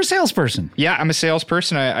here. You're a salesperson. Yeah, I'm a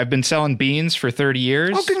salesperson. I've been selling beans for 30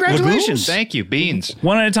 years. Oh, congratulations. Thank you. Beans.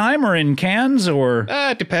 One at a time or in cans or?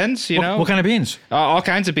 It depends, you know. What kind of beans? All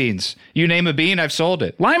kinds of beans. You name a bean, I've sold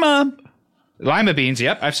it. Lima beans,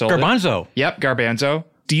 yep, I've sold Garbanzo. it. Yep, garbanzo.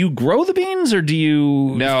 Do you grow the beans or do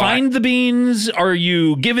you find the beans? Are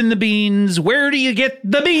you given the beans? Where do you get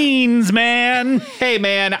the beans, man? Hey,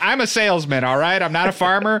 man, I'm a salesman, all right? I'm not a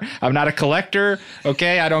farmer. I'm not a collector,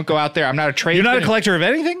 okay? I don't go out there. I'm not a tradesman. You're not a collector of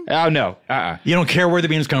anything? Oh, no. You don't care where the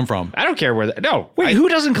beans come from. I don't care where no. Wait, who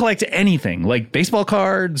doesn't collect anything? Like baseball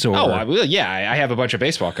cards or? Oh, I have a bunch of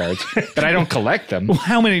baseball cards, but I don't collect them. Well,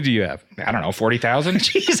 how many do you have? I don't know, 40,000?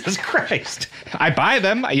 Jesus Christ. I buy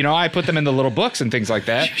them. I put them in the little books and things like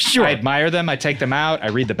that. Sure. I admire them. I take them out. I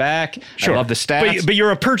read the back. Sure. I love the stats. But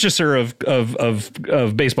you're a purchaser of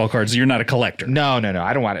baseball cards. You're not a collector. No.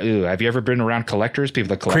 I don't want to. Have you ever been around collectors? People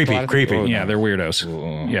that collect Creepy. Oh, yeah, they're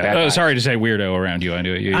weirdos. Yeah. Sorry to say weirdo around you. I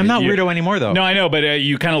know. I'm not weirdo anymore, though. No, I know, but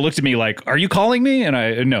you kind of looked at me like, "Are you calling me?" And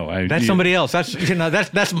that's somebody else.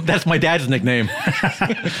 That's my dad's nickname.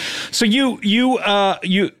 So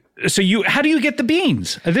you how do you get the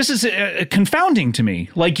beans? This is confounding to me.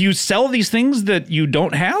 Like, you sell these things that you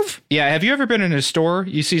don't have? Yeah. Have you ever been in a store?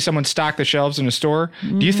 You see someone stock the shelves in a store.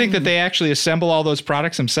 Do you think that they actually assemble all those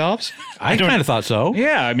products themselves? I kind of thought so.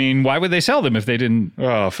 Yeah, I mean, why would they sell them if they didn't?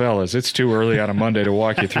 Oh, fellas, it's too early on a Monday to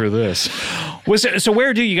walk you through this. So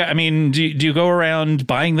where do you go? I mean, do you go around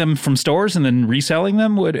buying them from stores and then reselling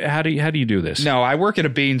them? How do you do this? No, I work at a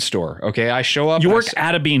bean store. Okay, I show up. You work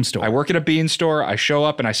at a bean store. I work at a bean store. I show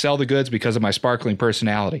up and I sell the goods because of my sparkling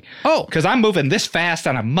personality. Oh, because I'm moving this fast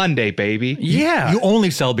on a Monday, baby. Yeah, You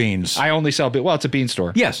only sell beans. I only sell. Well, it's a bean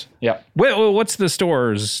store. Yes. Yep. What's the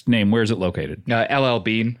store's name? Where is it located? LL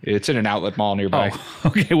Bean. It's in an outlet mall nearby. Oh,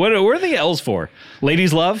 okay. What are the L's for?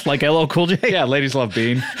 Ladies love, like LL Cool J? Yeah, ladies love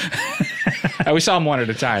bean. We sell them one at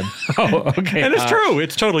a time. Oh, okay. And it's true.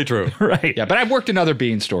 It's totally true. Right. Yeah, but I've worked in other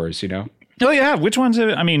bean stores, you know. Oh, yeah. Which ones?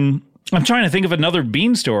 I mean, I'm trying to think of another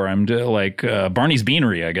bean store. Barney's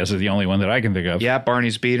Beanery, I guess, is the only one that I can think of. Yeah,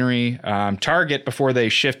 Barney's Beanery. Target, before they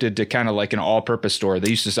shifted to kind of like an all-purpose store, they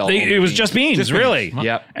used to sell It was just beans, really?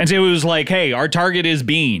 Yep. And so it was like, hey, our target is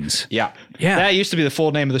beans. Yeah. Yeah. That used to be the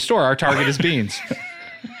full name of the store. Our target is beans.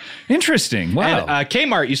 Interesting. Wow. And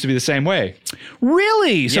Kmart used to be the same way.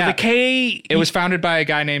 Really? So Yeah. the K... It was founded by a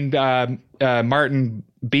guy named Martin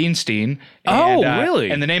Beanstein. Oh,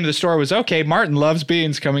 really? And the name of the store was, okay, Martin loves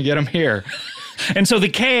beans. Come and get them here. And so the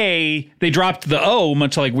K, they dropped the O,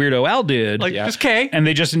 much like Weirdo Al did. Like, Yeah. just K. And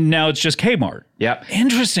now it's just Kmart. Yep.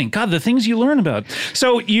 Interesting. God, the things you learn about.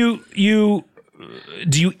 So do you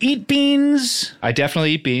eat beans? I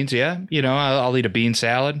definitely eat beans, yeah. You know, I'll eat a bean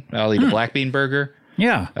salad. I'll eat a black bean burger.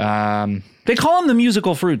 Yeah. They call them the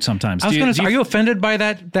musical fruit sometimes. I was going to say, are you offended by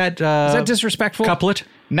that? Is that disrespectful? couplet?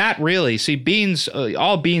 Not really. See, beans,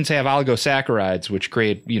 all beans have oligosaccharides, which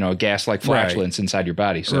create, a gas-like flatulence inside your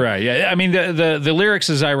body. So. Right. Yeah. I mean, the lyrics,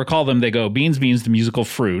 as I recall them, they go, beans, the musical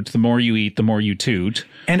fruit. The more you eat, the more you toot.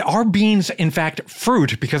 And are beans, in fact,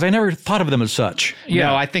 fruit? Because I never thought of them as such. Yeah.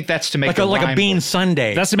 No, I think that's to make Like a rhyme bean work.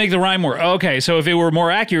 sundae. That's to make the rhyme work. Okay, so if it were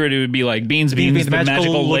more accurate, it would be like beans, the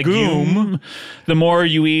magical legume. The more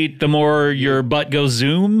you eat, the more your butt goes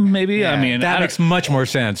zoom, maybe? Yeah, I mean, that makes much more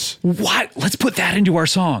sense. What? Let's put that into our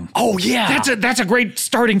song. Oh, yeah. That's a great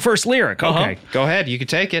starting first lyric. Okay. Go ahead. You can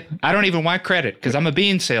take it. I don't even want credit because I'm a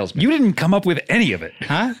bean salesman. You didn't come up with any of it.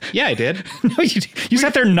 Huh? Yeah, I did. No, you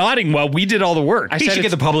sat there nodding while we did all the work. He should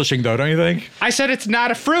get the publishing, though, don't you think? I said it's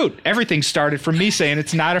not a fruit. Everything started from me saying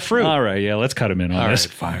it's not a fruit. All right, yeah, let's cut him in on this.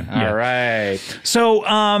 Fine. All right.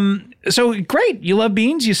 So great. You love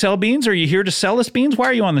beans. You sell beans. Are you here to sell us beans? Why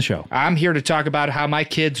are you on the show? I'm here to talk about how my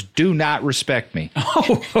kids do not respect me.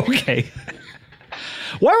 Oh, okay.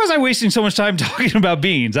 Why was I wasting so much time talking about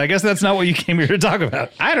beans? I guess that's not what you came here to talk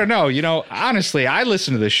about. I don't know. Honestly, I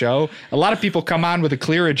listen to the show. A lot of people come on with a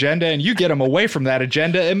clear agenda, and you get them away from that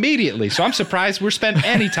agenda immediately. So I'm surprised we're spent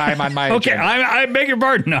any time on my Okay, agenda. I beg your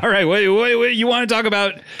pardon. All right, what you want to talk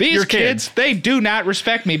about? These your kids, they do not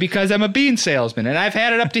respect me because I'm a bean salesman, and I've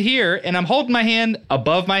had it up to here, and I'm holding my hand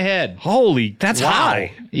above my head. Holy, that's Wow.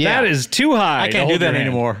 high. Yeah. That is too high. I can't do that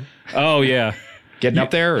anymore. Oh, yeah. Getting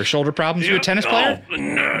up there or shoulder problems? You a tennis player?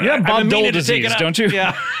 Yeah, Bob Dole disease, don't you?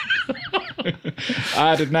 Yeah.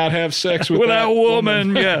 I did not have sex with, With that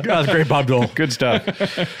woman. Yeah. That's great, Bob Dole. Good stuff.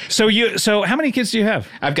 So how many kids do you have?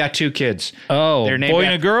 I've got 2 kids. Oh, They're named boy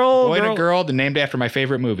and a girl? Boy and a girl. They're named after my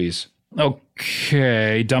favorite movies.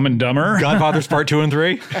 Okay, Dumb and Dumber. Godfathers Part 2 and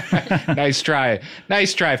 3. Nice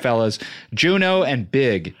try, fellas. Juno and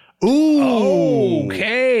Big. Ooh.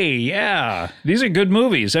 Okay, yeah. These are good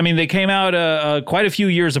movies. I mean, they came out quite a few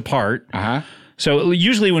years apart. Uh-huh. So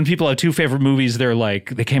usually when people have 2 favorite movies, they're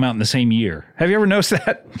like, they came out in the same year. Have you ever noticed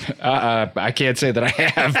that? I can't say that I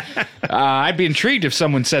have. I'd be intrigued if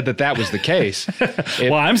someone said that was the case.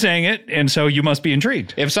 Well, I'm saying it, and so you must be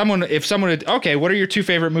intrigued. If someone had, okay, what are your 2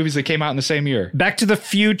 favorite movies that came out in the same year? Back to the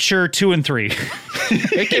Future 2 and 3.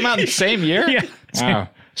 They came out in the same year? Yeah. Wow.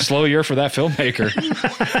 Slow year for that filmmaker.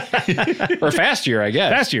 Or fast year, I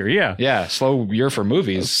guess. Last year, yeah. Yeah, slow year for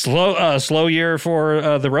movies. Slow year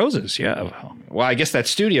for The Roses, yeah. Well, I guess that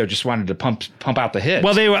studio just wanted to pump out the hits.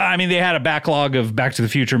 Well, they had a backlog of Back to the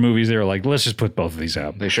Future movies. They were like, let's just put both of these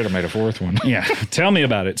out. They should have made a 4th one. Yeah, tell me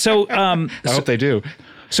about it. So, I hope they do.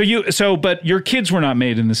 But your kids were not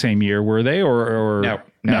made in the same year, were they? Or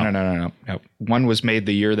No. One was made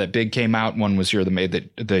the year that Big came out. One was made the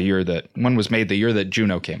year that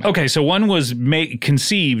Juno came out. Okay, so one was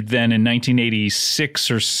conceived then in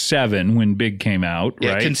 1986 or 7 when Big came out,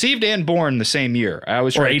 Yeah, right? conceived and born the same year. I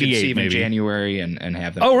always try to 88 conceive maybe. in January and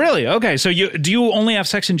have them. Oh, really? Okay, so do you only have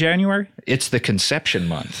sex in January? It's the conception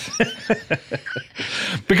month.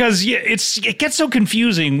 Because it gets so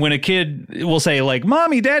confusing when a kid will say like,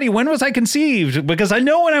 "Mommy, Daddy, when was I conceived?" Because I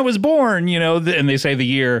know when I was born, and they say the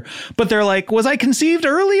year, but they're like, "Was I conceived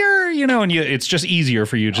earlier?" And it's just easier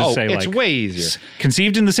for you to say it's like, way easier.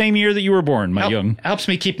 Conceived in the same year that you were born, my young. Helps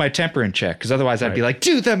me keep my temper in check, because otherwise I'd be like,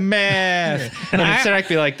 do the math. And instead I'd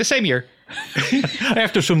be like, the same year. I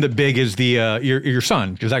have to assume that Big is the your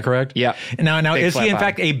son. Is that correct? Yeah. Now Big is he in Flatbottom.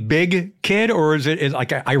 fact a big kid, or is it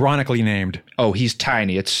like ironically named? Oh, he's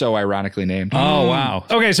tiny. It's so ironically named. Oh, wow.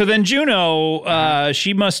 Okay, so then Juno,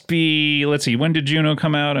 she must be, let's see, when did Juno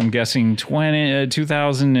come out? I'm guessing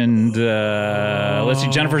 2000 and, let's see,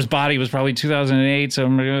 Jennifer's Body was probably 2008,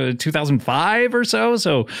 so 2005 or so.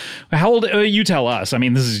 So how old, you tell us. I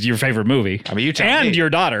mean, this is your favorite movie. I mean, you tell and me. your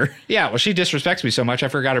daughter. Yeah, well, she disrespects me so much, I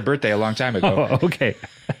forgot her birthday a long time ago. Oh, okay.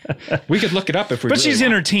 We could look it up if we But really she's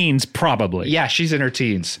in want. her teens, probably. Yeah, she's in her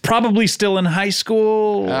teens. Probably still in high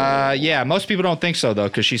school. Yeah, most people don't think so, though,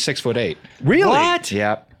 because she's 6'8". Really? What?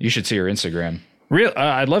 Yeah, you should see her Instagram. Real?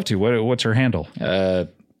 I'd love to. What's her handle?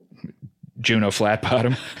 Juno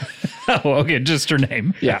Flatbottom. Oh, okay, just her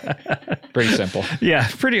name. Yeah, pretty simple. Yeah,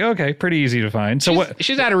 pretty easy to find. So what?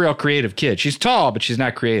 She's not a real creative kid. She's tall, but she's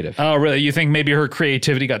not creative. Oh, really? You think maybe her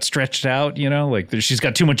creativity got stretched out? Like she's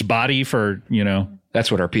got too much body for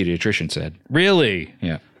That's what our pediatrician said. Really,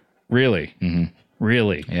 Yeah. really,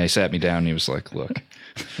 really. Yeah, he sat me down and he was like, look,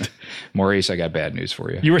 Maurice, I got bad news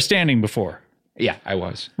for you. You were standing before. Yeah, I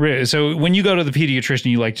was. Really? So when you go to the pediatrician,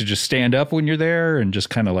 you like to just stand up when you're there and just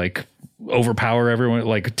kind of like overpower everyone,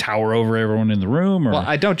 like tower over everyone in the room? Or? Well,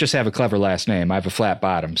 I don't just have a clever last name. I have a flat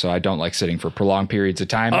bottom, so I don't like sitting for prolonged periods of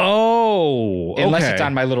time. Oh, okay. Unless it's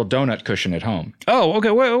on my little donut cushion at home. Oh,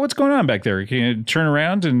 okay. What's going on back there? Can you turn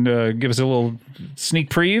around and give us a little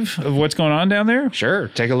sneak preview of what's going on down there? Sure.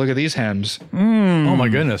 Take a look at these hems. Oh my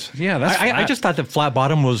goodness. Yeah, that's I flat. just thought that Flat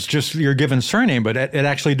Bottom was just your given surname, but it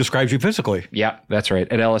actually describes you physically. Yeah, that's right.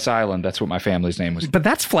 At Ellis Island, that's what my family's name was. But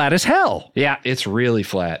that's flat as hell. Yeah, it's really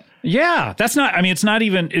flat. Yeah, that's not, I mean, it's not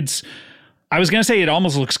even, I was going to say it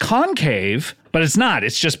almost looks concave, but it's not.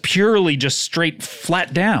 It's just purely just straight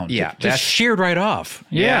flat down. Yeah, Just sheared right off.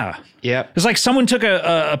 Yeah. Yep. It's like someone took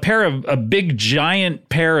a big giant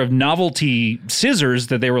pair of novelty scissors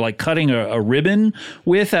that they were like cutting a ribbon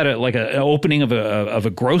with at an opening of a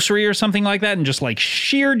grocery or something like that, and just like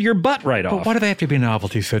sheared your butt right off. But why do they have to be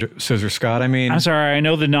novelty scissors, Scott? I mean, I'm sorry. I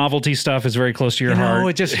know the novelty stuff is very close to your heart. no,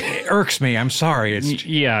 it just irks me. I'm sorry. It's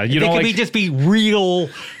Yeah, you they don't could like. just be real,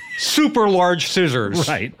 super large scissors.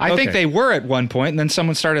 Right. I think Okay. they were at one point, and then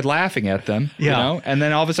someone started laughing at them. Yeah. And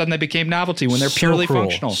then all of a sudden they became novelty when they're So purely cruel.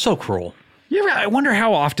 functional. So cruel. I wonder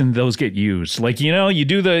how often those get used. Like, you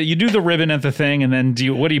do the ribbon at the thing, and then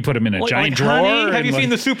what do you put them in a giant drawer? Honey, have and you like- seen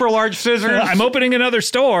the super large scissors? I'm opening another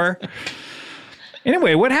store.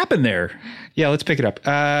 Anyway, what happened there? Yeah, let's pick it up.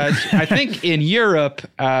 I think in Europe,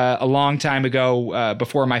 a long time ago,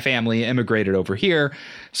 before my family immigrated over here,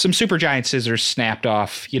 some supergiant scissors snapped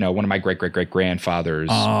off, one of my great-great-great-grandfather's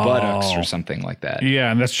buttocks or something like that.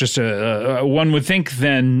 Yeah, and that's just one would think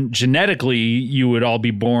then genetically you would all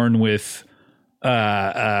be born with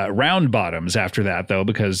round bottoms after that, though,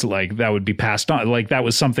 because like that would be passed on. Like that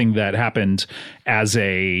was something that happened as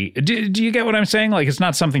a. Do you get what I'm saying? Like it's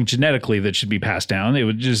not something genetically that should be passed down.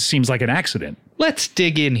 It just seems like an accident. Let's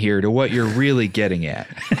dig in here to what you're really getting at.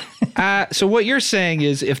 So what you're saying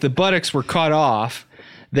is if the buttocks were cut off,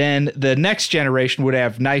 then the next generation would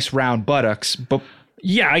have nice round buttocks, but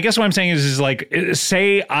Yeah, I guess what I'm saying is like,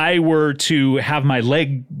 say I were to have my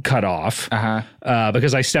leg cut off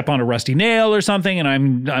because I step on a rusty nail or something, and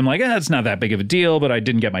I'm like, it's not that big of a deal, but I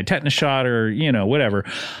didn't get my tetanus shot or whatever.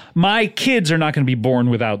 My kids are not going to be born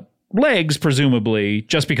without legs, presumably,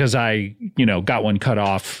 just because I got one cut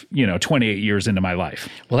off 28 years into my life.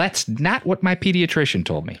 well, that's not what my pediatrician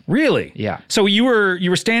told me. Really? Yeah. So you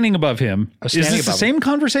were standing above him. was Is standing this the above same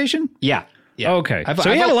conversation? Yeah. Okay. I've- So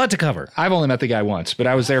he I've- had a lot to cover. I've only met the guy once, but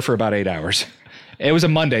I was there for about 8 hours. It was a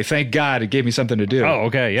Monday. Thank God it gave me something to do. Oh,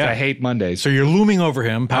 okay, yeah. I hate Mondays. So you're looming over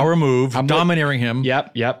him, power move, I'm domineering him.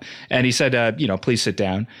 Yep. And he said, please sit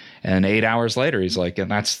down. And 8 hours later, he's like,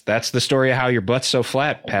 and that's the story of how your butt's so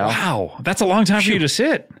flat, pal. Wow, that's a long time for you to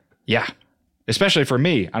sit. Yeah. Especially for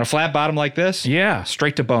me. On a flat bottom like this. Yeah.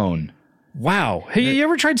 Straight to bone. Wow. Hey, you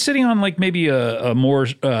ever tried sitting on like maybe a more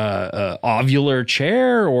ovular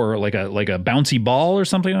chair or like a bouncy ball or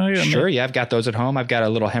something like that? Sure, yeah, I've got those at home. I've got a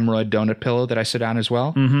little hemorrhoid donut pillow that I sit on as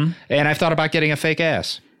well. Mm-hmm. And I've thought about getting a fake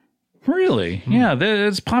ass. Really? Yeah,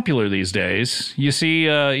 it's popular these days. You see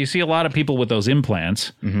a lot of people with those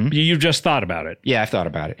implants. Mm-hmm. You've just thought about it. Yeah, I've thought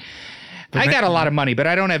about it. I got a lot of money, but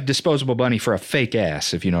I don't have disposable money for a fake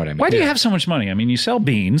ass, if you know what I mean. Why do you have so much money? I mean, you sell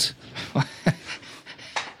beans.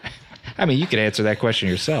 I mean, you could answer that question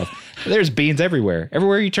yourself. There's beans everywhere.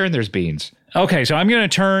 Everywhere you turn, there's beans. Okay, so I'm going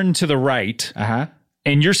to turn to the right. Uh-huh.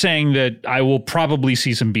 And you're saying that I will probably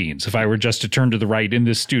see some beans if I were just to turn to the right in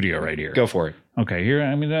this studio right here. Go for it. Okay, here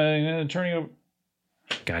I'm turning over.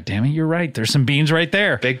 God damn it, you're right. There's some beans right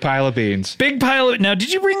there. Big pile of beans. Big pile of. Now,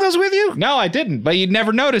 did you bring those with you? No, I didn't, but you'd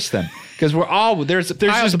never notice them because there's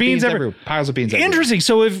piles just of beans everywhere. Piles of beans everywhere. Interesting.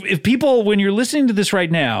 So if people, when you're listening to this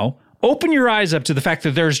right now, open your eyes up to the fact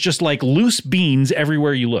that there's just like loose beans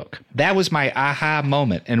everywhere you look. That was my aha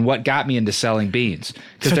moment and what got me into selling beans.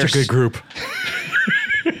 Such a good group.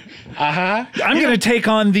 Uh-huh. I'm going to take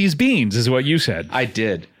on these beans, is what you said. I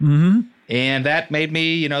did. Mm-hmm. And that made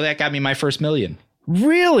me, that got me my first $1 million.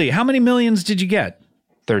 Really? How many millions did you get?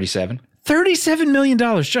 37. $37 million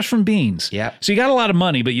just from beans. Yeah. So you got a lot of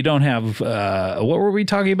money, but you don't have, what were we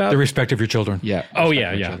talking about? The respect of your children. Yeah. Oh,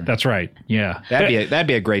 yeah. That's right. Yeah. That'd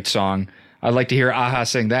be a great song. I'd like to hear Aha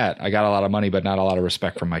sing that. I got a lot of money, but not a lot of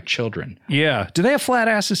respect from my children. Yeah. Do they have flat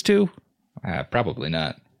asses too? Probably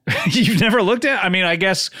not. You've never looked at? I mean, I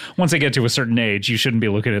guess once they get to a certain age, you shouldn't be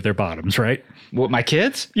looking at their bottoms, right? What, my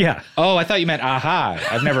kids? Yeah. Oh, I thought you meant Aha.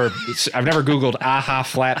 I've never Googled Aha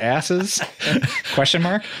flat asses? Question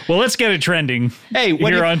mark? Well, let's get it trending. Hey,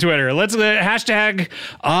 here on Twitter. Let's hashtag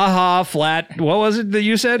Aha flat. What was it that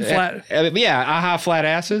you said? Flat. Yeah, Aha flat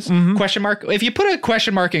asses? Mm-hmm. Question mark. If you put a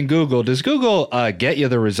question mark in Google, does Google get you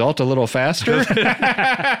the result a little faster?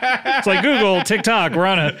 It's like Google, TikTok. We're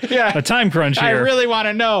on a time crunch here. I really want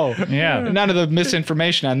to know. Yeah. None of the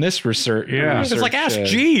misinformation on this research. Yeah. It's like Ask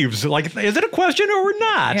Jeeves. Like, is it a question or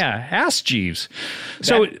not? Yeah. Ask Jeeves.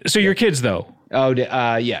 So your kids though. Oh,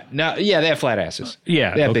 yeah. No, yeah, they have flat asses.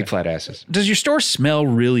 Yeah. They have big flat asses. Does your store smell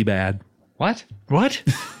really bad? What?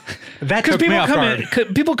 That took me off guard.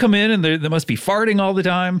 People come in and they must be farting all the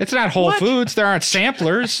time. It's not Whole Foods. There aren't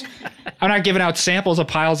samplers. I'm not giving out samples of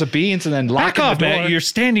piles of beans and then locking the door. Man. You're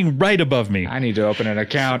standing right above me. I need to open an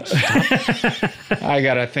account. I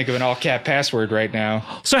got to think of an all-cap password right now.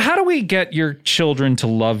 So how do we get your children to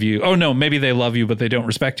love you? Oh, no, maybe they love you, but they don't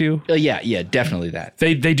respect you? Yeah, definitely that.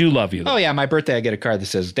 They do love you, though. Oh, yeah, my birthday, I get a card that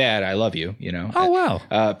says, Dad, I love you, Oh,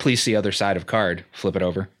 wow. Please see other side of card. Flip it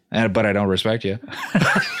over. But I don't respect you.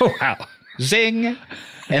 Wow. Zing.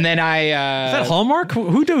 And then I... Is that Hallmark?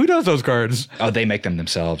 Who does those cards? Oh, they make them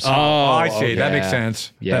themselves. Oh, I see. Okay. That makes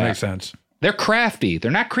sense. Yeah. That makes sense. They're crafty.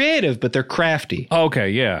 They're not creative, but they're crafty. Okay,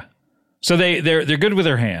 yeah. So they're good with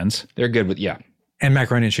their hands. They're good with, yeah. And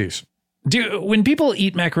macaroni and cheese. When people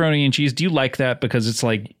eat macaroni and cheese, do you like that? Because it's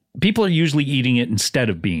like people are usually eating it instead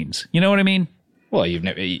of beans. You know what I mean? Well,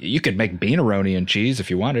 you could make beaneroni and cheese if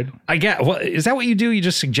you wanted. I get. Well, is that what you do? You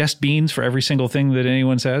just suggest beans for every single thing that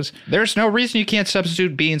anyone says? There's no reason you can't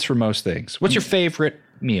substitute beans for most things. What's your favorite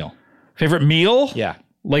meal? Favorite meal? Yeah.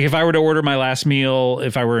 Like if I were to order my last meal,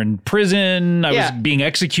 if I were in prison, I was being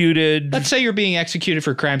executed. Let's say you're being executed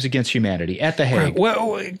for crimes against humanity at The Hague.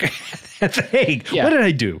 Well, at The Hague? Yeah. What did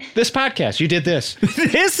I do? This podcast, you did this.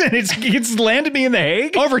 This, and it's landed me in The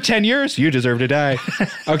Hague? Over 10 years, you deserve to die.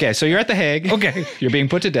 Okay, so you're at The Hague. Okay. You're being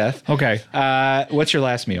put to death. Okay. What's your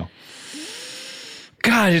last meal?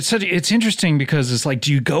 God, it's interesting because it's like,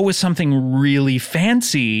 do you go with something really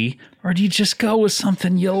fancy or do you just go with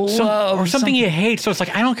something you love? Or something you hate. So it's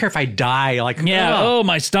like, I don't care if I die. Like, yeah. Oh,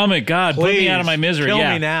 my stomach. God, put me out of my misery. Kill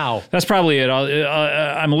me now. That's probably it.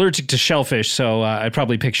 I'm allergic to shellfish, so I'd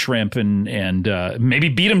probably pick shrimp and maybe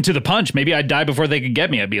beat them to the punch. Maybe I'd die before they could get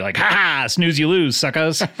me. I'd be like, ha, snooze you lose,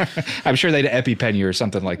 suckers. I'm sure they'd EpiPen you or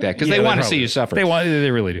something like that because they want to see you suffer. They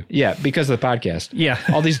really do. Yeah, because of the podcast. Yeah.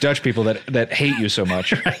 All these Dutch people that hate you so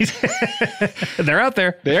much. Right. They're out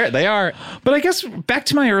there. They are. But I guess back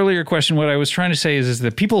to my earlier question, what I was trying to say is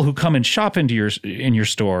that people who come and shop in your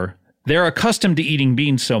store, they're accustomed to eating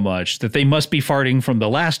beans so much that they must be farting from the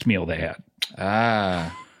last meal they had.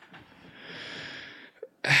 Ah.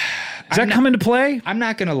 Does that come into play? I'm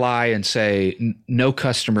not going to lie and say no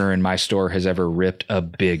customer in my store has ever ripped a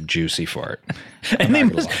big juicy fart. And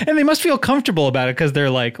they must feel comfortable about it because they're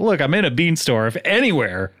like, look, I'm in a bean store. If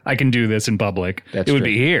anywhere I can do this in public, it would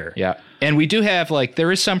be here. Yeah. And we do have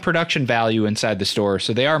there is some production value inside the store.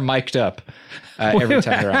 So they are mic'd up every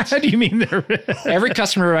time they're on. How do you mean they're... Every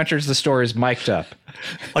customer who enters the store is mic'd up.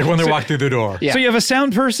 Like when they walk through the door. Yeah. So you have a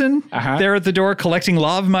sound person there at the door collecting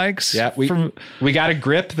lav mics? Yeah. We got a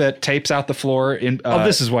grip that tapes out the floor.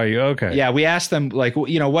 This is why you... Okay. Yeah. We asked them,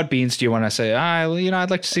 what beans do you want to say?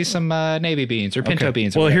 I'd like to see some navy beans or pinto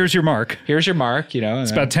beans. Well, here's your mark. Here's your mark,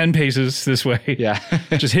 It's about 10 paces this way. Yeah.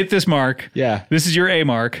 Just hit this mark. Yeah. This is your A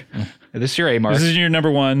mark. This is your A mark. This is your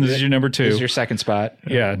number one. This is your number two. This is your second spot.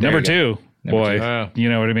 Yeah, There number you go. two. Boy, two. you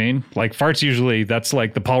know what I mean? Like farts usually, that's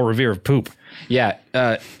like the Paul Revere of poop. Yeah.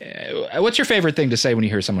 What's your favorite thing to say when you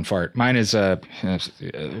hear someone fart? Mine is, why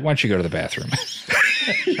don't you go to the bathroom?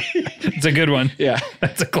 It's a good one. Yeah.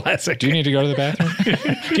 That's a classic. Do you need to go to the bathroom?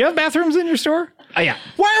 Do you have bathrooms in your store? Yeah.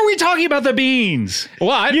 Why are we talking about the beans?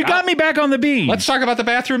 Well, You got me back on the beans. Let's talk about the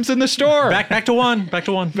bathrooms in the store. Back to one. Back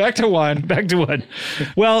to one. Back to one. Back to one.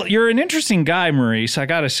 Well, you're an interesting guy, Maurice, I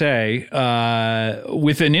got to say,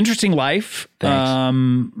 with an interesting life.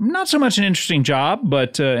 Thanks. Not so much an interesting job,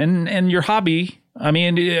 but, and your hobby. I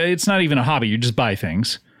mean, it's not even a hobby. You just buy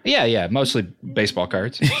things. Yeah. Mostly baseball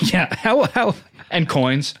cards Yeah. How? and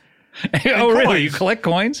coins. Oh, really? You collect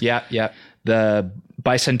coins? Yeah. The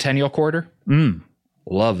bicentennial quarter.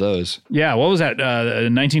 Love those. Yeah. What was that?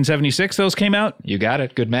 1976 those came out? You got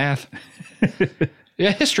it. Good math.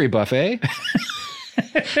 Yeah, history buffet.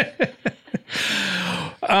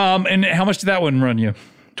 And how much did that one run you?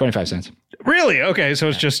 25 cents. Really? Okay. So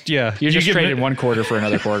it's just, yeah. You're just give trading it- one quarter for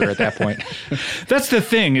another quarter at that point. That's the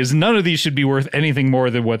thing, is none of these should be worth anything more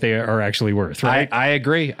than what they are actually worth, right? I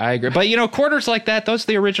agree. But, quarters like that, those are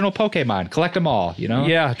the original Pokemon. Collect them all,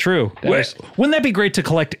 Yeah, true. is- Wouldn't that be great to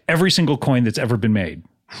collect every single coin that's ever been made?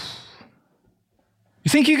 You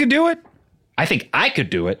think you could do it? I think I could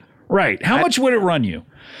do it. Right. How much would it run you?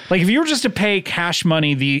 Like if you were just to pay cash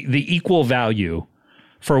money the equal value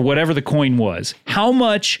for whatever the coin was, how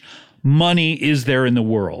much money is there in the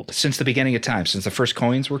world? Since the beginning of time, since the first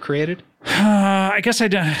coins were created? I guess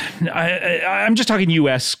I'm just talking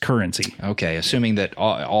U.S. currency. Okay, assuming that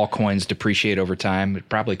all coins depreciate over time, it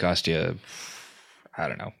probably cost you, I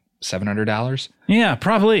don't know, $700? Yeah,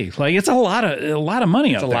 probably. Like it's a lot of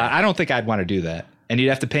money That's out a there. lot. I don't think I'd want to do that. And you'd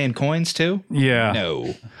have to pay in coins too? Yeah.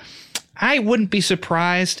 No. I wouldn't be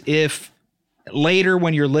surprised if later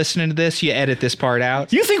when you're listening to this, you edit this part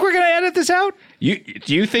out. You think we're going to edit this out? Do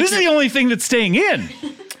you think This is the only thing that's staying in.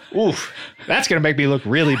 Oof, that's going to make me look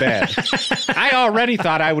really bad. I already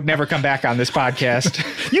thought I would never come back on this podcast.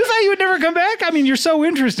 You thought you would never come back? I mean, you're so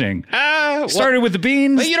interesting. Started with the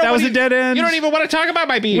beans. That was a dead end. You don't even want to talk about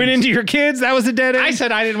my beans. Went into your kids. That was a dead end. I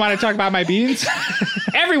said I didn't want to talk about my beans.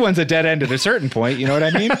 Everyone's a dead end at a certain point. You know what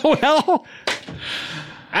I mean? Well,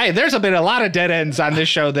 There's been a lot of dead ends on this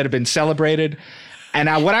show that have been celebrated. And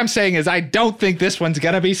what I'm saying is I don't think this one's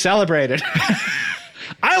going to be celebrated.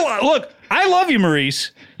 I love you,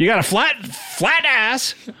 Maurice. You got a flat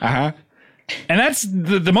ass. Uh-huh. And that's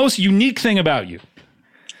the most unique thing about you.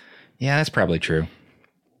 Yeah, that's probably true.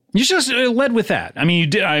 You just led with that. I mean, you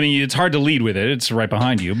did. I mean, it's hard to lead with it. It's right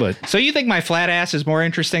behind you, but So you think my flat ass is more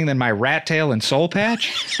interesting than my rat tail and soul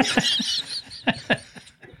patch?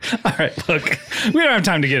 all right, look, we don't have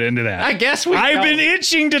time to get into that. I guess we I've don't. been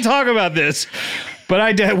itching to talk about this,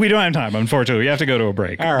 but we don't have time, unfortunately. We have to go to a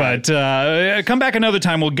break. All right. But come back another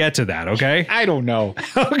time. We'll get to that, okay? I don't know.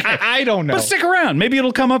 Okay. I don't know. But stick around. Maybe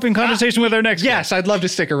it'll come up in conversation with our next guest. Yes, I'd love to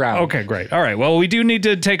stick around. Okay, great. All right. Well, we do need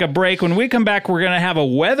to take a break. When we come back, we're going to have a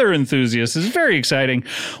weather enthusiast. This is very exciting.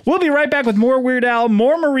 We'll be right back with more Weird Al,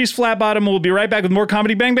 more Maurice Flatbottom. We'll be right back with more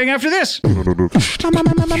Comedy Bang Bang after this.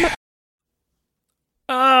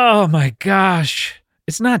 Oh, my gosh.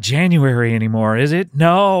 It's not January anymore, is it?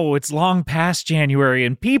 No, it's long past January.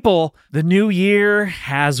 And people, the new year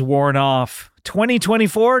has worn off.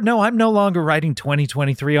 2024? No, I'm no longer writing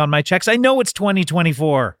 2023 on my checks. I know it's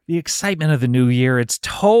 2024. The excitement of the new year, it's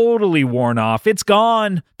totally worn off. It's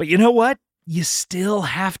gone. But you know what? You still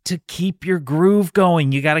have to keep your groove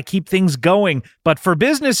going. You got to keep things going. But for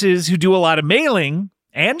businesses who do a lot of mailing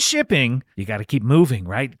and shipping, you got to keep moving,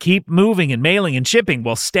 right? Keep moving and mailing and shipping.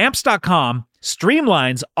 Well, Stamps.com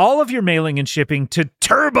streamlines all of your mailing and shipping to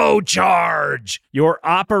turbocharge your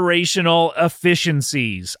operational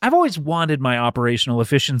efficiencies. I've always wanted my operational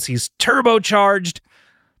efficiencies turbocharged,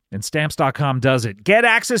 and Stamps.com does it. Get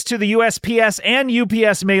access to the USPS and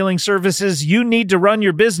UPS mailing services you need to run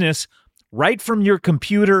your business right from your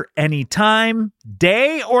computer anytime,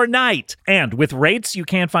 day or night. And with rates you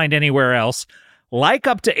can't find anywhere else, like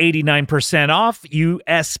up to 89% off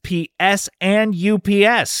USPS and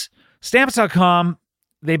UPS. Stamps.com,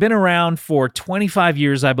 they've been around for 25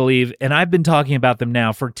 years, I believe, and I've been talking about them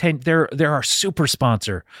now for 10. They're our super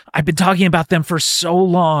sponsor. I've been talking about them for so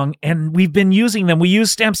long, and we've been using them. We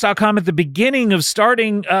used Stamps.com at the beginning of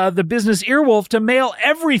starting the business Earwolf to mail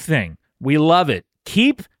everything. We love it.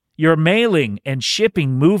 Keep your mailing and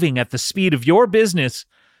shipping moving at the speed of your business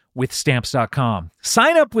with Stamps.com.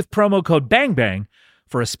 Sign up with promo code BANGBANG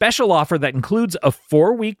for a special offer that includes a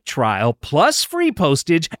 4-week trial plus free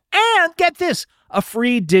postage and, get this, a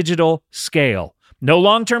free digital scale. No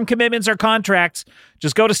long-term commitments or contracts.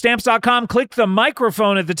 Just go to Stamps.com, click the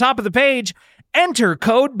microphone at the top of the page, enter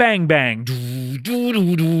code BANGBANG.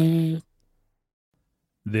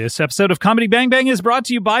 This episode of Comedy Bang Bang is brought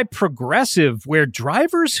to you by Progressive, where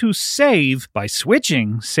drivers who save by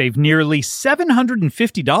switching save nearly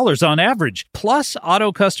 $750 on average. Plus,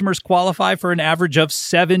 auto customers qualify for an average of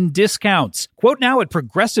 7 discounts. Quote now at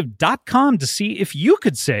Progressive.com to see if you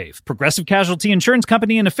could save. Progressive Casualty Insurance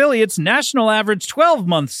Company and Affiliates national average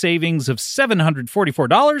 12-month savings of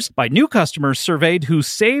 $744 by new customers surveyed who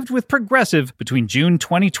saved with Progressive between June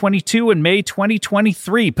 2022 and May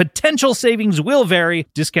 2023. Potential savings will vary.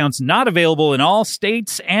 Discounts not available in all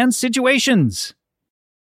states and situations.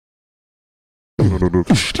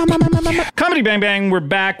 Comedy Bang Bang, we're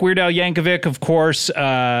back. Weird Al Yankovic, of course.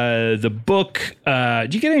 The book.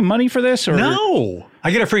 Did you get any money for this? Or? No.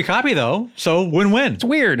 I get a free copy, though, so win-win. It's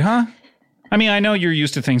weird, huh? I mean, I know you're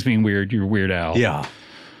used to things being weird. You're Weird Al. Yeah.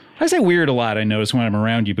 I say weird a lot. I notice when I'm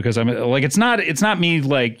around you because I'm like, it's not me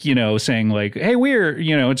like, saying like, hey, weird,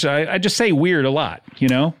 I just say weird a lot,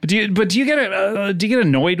 But do you get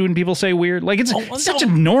annoyed when people say weird? Like it's such a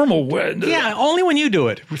normal word. Yeah, only when you do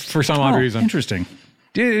it for some odd reason. Interesting.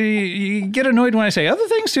 Do you get annoyed when I say other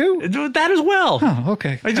things too? That as well. Oh,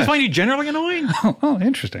 okay. I just find you generally annoying. Oh,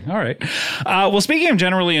 interesting. All right. Well, speaking of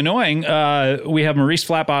generally annoying, we have Maurice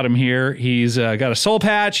Flatbottom here. He's got a soul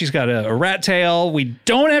patch. He's got a rat tail. We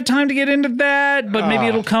don't have time to get into that, but maybe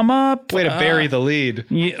it'll come up. Way to bury the lead.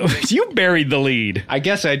 You buried the lead. I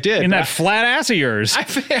guess I did. In that flat ass of yours.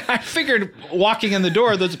 I figured walking in the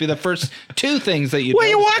door, those would be the first 2 things that you. Well,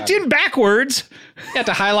 you walked in backwards. You have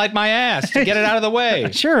to highlight my ass to get it out of the way.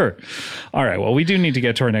 Sure. All right. Well, we do need to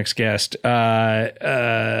get to our next guest.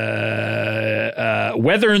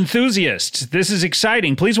 Weather enthusiast. This is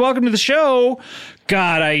exciting. Please welcome to the show.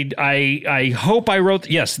 God, I hope I wrote.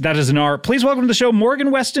 Yes, that is an R. Please welcome to the show, Morgan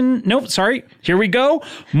Weston. Nope, sorry. Here we go.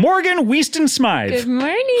 Morgan Weeston-Smythe. Good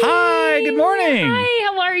morning. Hi. Good morning.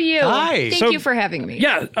 Hi. How are you? Hi. Thank you for having me.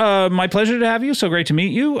 Yeah, my pleasure to have you. So great to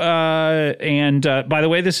meet you. And by the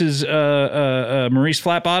way, this is Maurice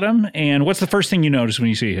Flatbottom. And what's the first thing you notice when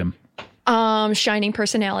you see him? Shining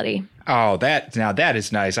personality. Oh, that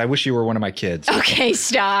is nice. I wish you were one of my kids. Okay,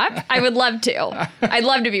 stop. I would love to. I'd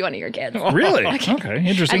love to be one of your kids. Really? Okay,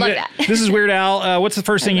 interesting. I love that. This is Weird Al. What's the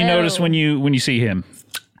first thing you notice when you see him?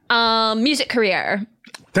 Music career.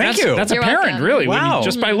 Thank you. That's You're apparent, welcome. really, Wow.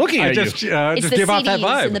 just by looking at just, you. It's just the give off CDs that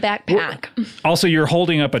vibe. in the backpack. Also, you're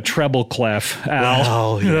holding up a treble clef,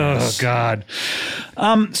 Al. Oh, yes. Oh, God.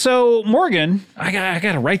 So, Morgan, I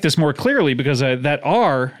got to write this more clearly because that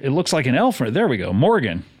R, it looks like an L for it. There we go.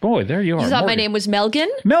 Morgan. Boy, there you are. You thought my Morgan. name was Melgan?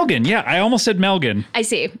 Melgan. Yeah, I almost said Melgan. I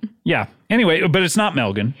see. Yeah. Anyway, but it's not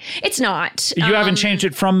Melgan. It's not. You haven't changed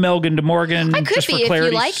it from Melgan to Morgan. I could just be for if you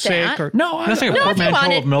clarity's like sake, that. or, no, That's like a No, if you portmanteau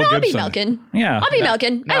want of it. Mel No, I'll be Gibson. Melgan. Yeah. I'll be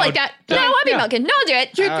Melgan. I like that. No, I'll be Melgan. No, I'll do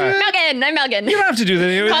it. Melgan. I'm Melgan. You don't have to do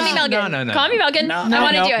that. Call me Melgan. no. Call me Melgan. I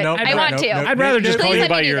want to do it. I want to. I'd rather just Please call you let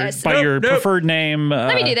by me do your this. your preferred name.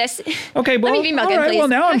 Let me do this. Okay, well, Let me be Melgan, all right, please. well,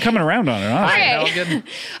 now I'm coming around on it. Honestly. Okay.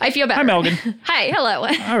 I feel better. Hi, Melgan. Hi. Hello.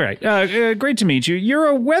 All right, great to meet you. You're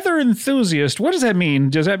a weather enthusiast. What does that mean?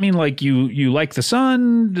 Does that mean like you like the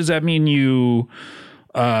sun? Does that mean you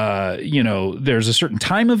there's a certain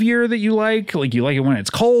time of year that you like you like it when it's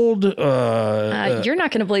cold? You're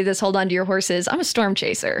not going to believe this. Hold on to your horses. I'm a storm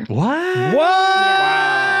chaser. What?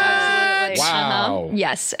 Absolutely. Wow.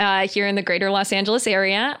 Yes. Here in the greater Los Angeles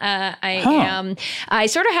area, I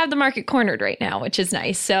sort of have the market cornered right now, which is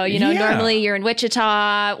nice. So, normally you're in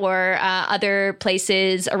Wichita or other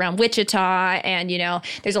places around Wichita, and,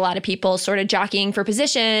 there's a lot of people sort of jockeying for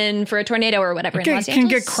position for a tornado or whatever in Los It Angeles. can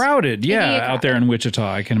get crowded, out there in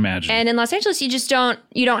Wichita, I can imagine. And in Los Angeles, you don't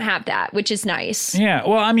have that, which is nice. Yeah,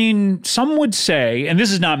 well, I mean, some would say, and this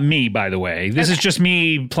is not me, by the way, this is just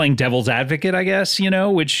me playing devil's advocate, I guess,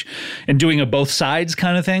 and doing a both sides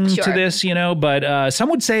kind of thing to this, but some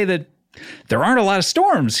would say that there aren't a lot of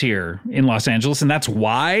storms here in Los Angeles, and that's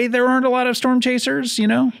why there aren't a lot of storm chasers,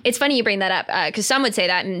 It's funny you bring that up, because some would say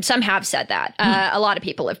that, and some have said that. A lot of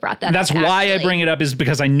people have brought that and that's up. why actually. I bring it up, is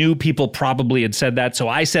because I knew people probably had said that, so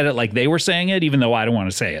I said it like they were saying it, even though I don't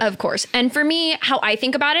want to say it. Of course. And for me, how I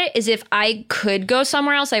think about it is if I could go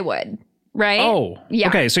somewhere else, I would. Right? Oh, yeah.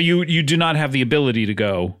 Okay, so you do not have the ability to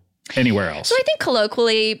go anywhere else. So I think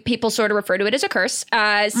colloquially, people sort of refer to it as a curse.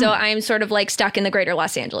 So I'm sort of like stuck in the greater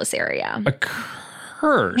Los Angeles area. A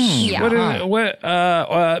curse? Yeah.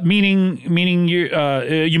 Meaning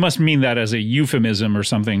you must mean that as a euphemism or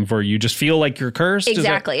something for you just feel like you're cursed?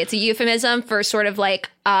 Exactly. It's a euphemism for sort of like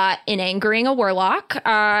in angering a warlock.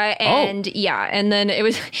 And then it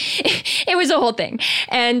was it was a whole thing.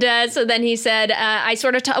 And so then he said, I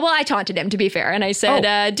taunted him, to be fair. And I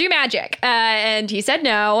said, do magic. And he said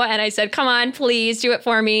no. And I said, come on, please do it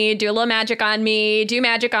for me. Do a little magic on me. Do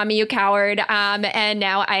magic on me, you coward. And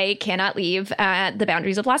now I cannot leave the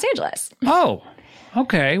boundaries of Los Angeles. Oh.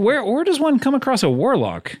 Okay, where does one come across a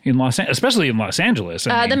warlock in especially in Los Angeles?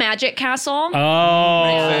 The Magic Castle.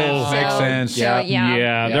 Oh, Makes sense.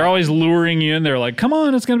 Yeah. They're always luring you in. They're like, "Come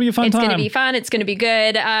on, it's going to be a fun time. It's going to be fun. It's going to be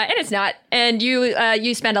good." And it's not. And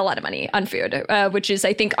you spend a lot of money on food, which is,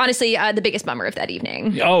 I think, honestly, the biggest bummer of that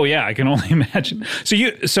evening. Oh yeah, I can only imagine.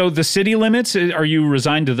 So the city limits, are you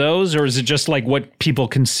resigned to those, or is it just like what people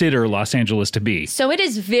consider Los Angeles to be? So it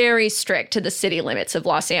is very strict to the city limits of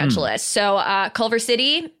Los Angeles. So Culver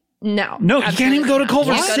City. No, you can't even go to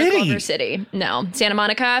Culver City. Culver City. No. Santa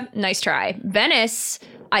Monica, nice try. Venice,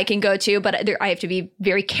 I can go to, but I have to be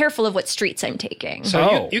very careful of what streets I'm taking.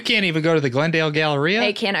 So you can't even go to the Glendale Galleria?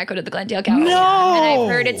 I cannot go to the Glendale Galleria. No! And I've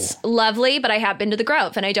heard it's lovely, but I have been to the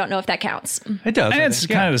Grove, and I don't know if that counts. It does. And it's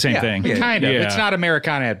kind of the same thing. Kind of. Yeah. It's not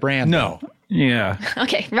Americana at brand. No. Yeah.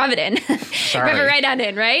 Okay, rub it in. Sorry. Rub it right on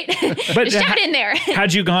in, right? But Just shove it in there.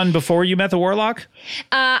 Had you gone before you met the warlock?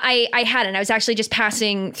 I hadn't. I was actually just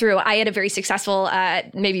passing through. I had a very successful,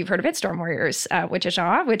 maybe you've heard of it, Storm Warriors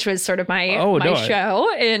Wichita, which was sort of my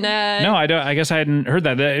show. No, I don't. I guess I hadn't heard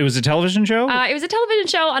that. It was a television show? It was a television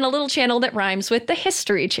show on a little channel that rhymes with the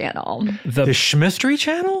History Channel. The Schmistery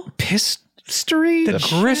Channel? Pistery? The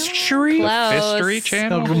Gristery? Close. Fistery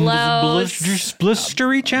Channel?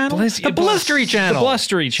 Blistery Channel? The Blustery Channel. The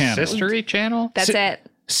Blustery Channel. Sistery Channel? That's it.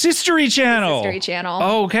 Sistery Channel. History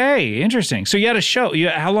Channel. Okay, interesting. So you had a show.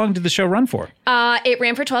 How long did the show run for? It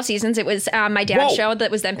ran for 12 seasons. It was my dad's show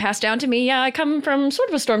that was then passed down to me. I come from sort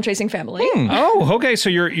of a storm chasing family. Oh, okay. So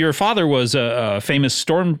your father was a famous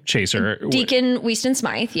storm chaser. Deacon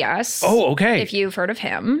Weeston-Smythe, yes. Oh, okay. If you've heard of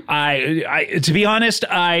him. I to be honest,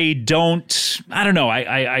 I don't know.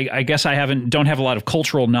 I guess I don't have a lot of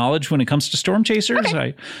cultural knowledge when it comes to storm chasers.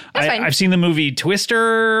 Okay. That's fine. I've seen the movie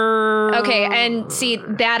Twister. Okay, and see,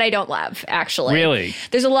 that I don't love, actually. Really?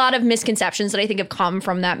 There's a lot of misconceptions that I think have come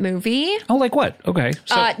from that movie. Oh, like what? Okay.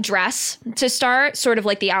 So, Dress, to start, sort of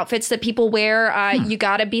like the outfits that people wear. You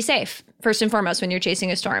gotta be safe, first and foremost, when you're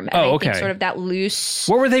chasing a storm. And I think sort of that loose...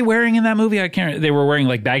 What were they wearing in that movie? They were wearing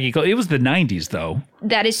like baggy clothes. It was the 90s, though.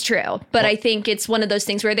 That is true. But I think it's one of those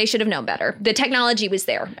things where they should have known better. The technology was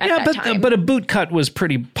there at that time. But a boot cut was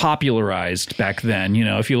pretty popularized back then. You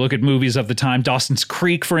know, if you look at movies of the time, Dawson's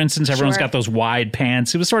Creek, for instance, everyone's got those wide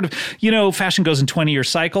pants. It was sort of, fashion goes in 20-year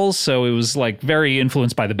cycles. So it was like very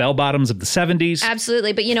influenced by the bell bottoms of the 70s.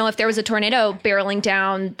 Absolutely. But, if there was a tornado barreling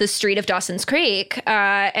down the street of Dawson's Creek,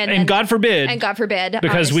 and God forbid.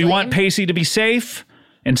 Because we want Pacey to be safe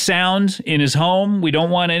and sound in his home. We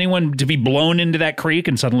don't want anyone to be blown into that creek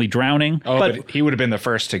and suddenly drowning. Oh, but he would have been the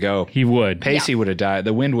first to go. He would. Pacey would have died.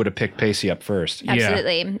 The wind would have picked Pacey up first.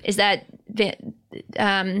 Absolutely. Yeah.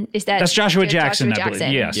 That's Joshua Jackson, I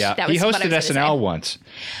believe. Yes. Yeah. He hosted SNL once.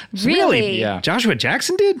 Really? Yeah. Joshua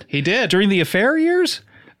Jackson did? He did. During the affair years?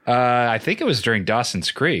 I think it was during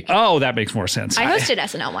Dawson's Creek. Oh, that makes more sense. I hosted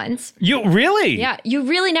SNL once. You really? Yeah. You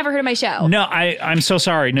really never heard of my show? No, I'm so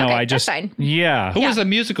sorry. No, Okay, I just... that's fine. Yeah. Who was a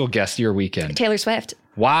musical guest your weekend? Taylor Swift.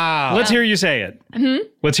 Wow. Let's hear you say it.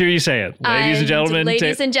 Let's hear you say it. Ladies and gentlemen.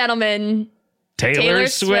 Ladies and gentlemen. Taylor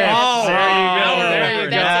Swift. Oh, there you go. there you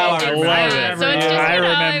go. I love it. So it's just, I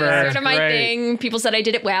remember. it was sort of my Great. thing. People said I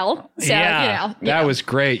did it well. So, That was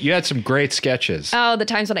great. You had some great sketches. Oh, the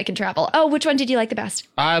times when I can travel. Oh, which one did you like the best?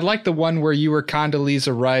 I like the one where you were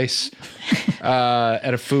Condoleezza Rice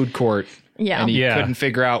at a food court. Yeah. And you couldn't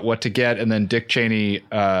figure out what to get, and then Dick Cheney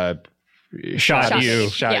Shot you.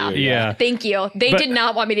 Yeah. Thank you. They did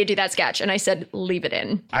not want me to do that sketch, and I said, leave it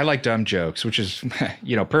in. I like dumb jokes, which is,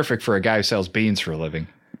 perfect for a guy who sells beans for a living.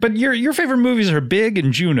 But your favorite movies are Big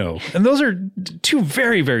and Juno, and those are two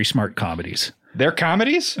very, very smart comedies. They're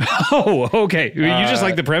comedies? Oh, okay. You just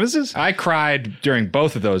like the premises? I cried during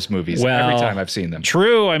both of those movies every time I've seen them.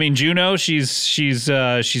 True. I mean, Juno, she's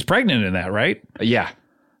pregnant in that, right? Yeah.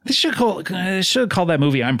 They should call that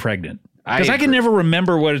movie "I'm Pregnant." Because I can agree. never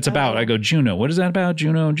remember what it's about. I go, Juno, what is that about?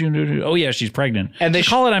 Juno. Oh, yeah, she's pregnant. And they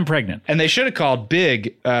call it I'm Pregnant. And they should have called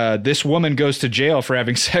Big, this woman goes to jail for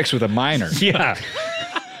having sex with a minor. Yeah.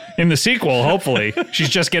 In the sequel, hopefully. She's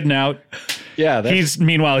just getting out. Yeah.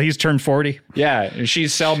 Meanwhile, he's turned 40. Yeah. And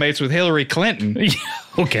she's cellmates with Hillary Clinton.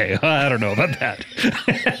 Okay, I don't know about that.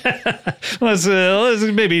 let's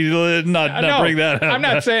maybe not bring that up. I'm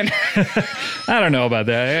not saying. I don't know about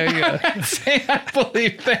that. I'm not saying I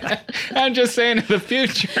believe that. I'm just saying in the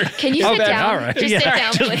future. Can you sit down? All right. Just sit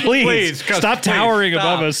down, just please. please stop towering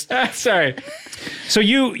above us. Sorry. So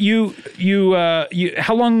you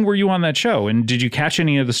how long were you on that show, and did you catch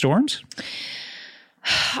any of the storms?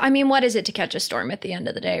 I mean, what is it to catch a storm at the end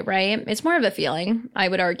of the day, right? It's more of a feeling, I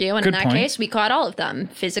would argue. And Good in that point. case, we caught all of them.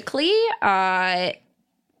 Physically,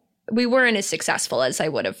 we weren't as successful as I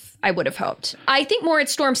would have hoped. I think more at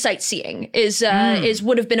storm sightseeing is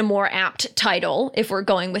would have been a more apt title if we're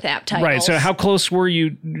going with apt titles. Right. So how close were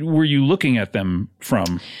you looking at them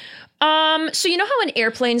from? So you know how in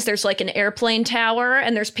airplanes there's like an airplane tower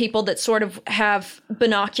and there's people that sort of have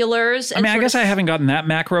binoculars. And I guess I haven't gotten that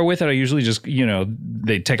macro with it. I usually just,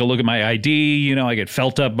 they take a look at my ID, I get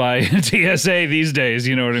felt up by TSA these days,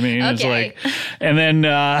 you know what I mean? Okay. It's like, and then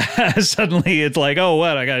suddenly it's like, oh,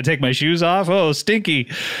 what? I got to take my shoes off? Oh, stinky.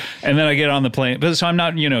 And then I get on the plane. But so I'm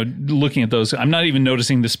not, looking at those. I'm not even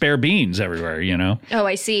noticing the spare beans everywhere, Oh,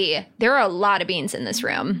 I see. There are a lot of beans in this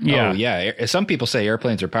room. Yeah. Oh, yeah. Some people say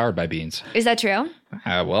airplanes are powered by beans. Is that true?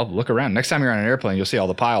 Well, look around. Next time you're on an airplane, you'll see all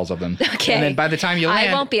the piles of them. Okay. And then by the time you land...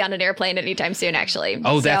 I won't be on an airplane anytime soon, actually.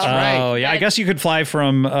 Oh, that's right. Oh, yeah. I guess you could fly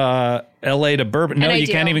from L.A. to Burbank. No, you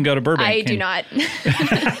can't even go to Burbank. I do not.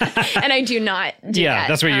 And I do not do that.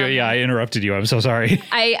 That's what I interrupted you. I'm so sorry.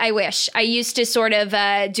 I wish. I used to sort of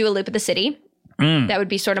do a loop of the city. That would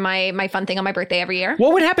be sort of my fun thing on my birthday every year.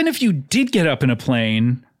 What would happen if you did get up in a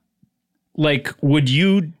plane? Like, would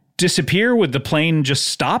you disappear? Would the plane just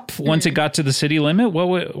stop once it got to the city limit?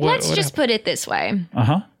 Let's just put it this way.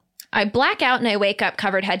 I black out and I wake up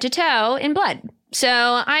covered head to toe in blood.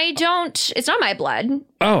 So it's not my blood,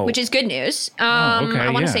 which is good news. Okay,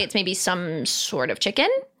 I want to say it's maybe some sort of chicken.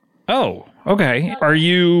 Oh, okay. Are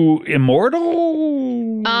you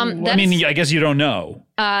immortal? I guess you don't know.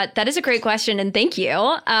 That is a great question, and thank you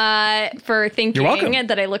for thinking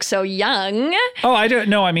that I look so young. Oh, I don't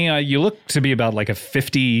know. I mean, you look to be about like a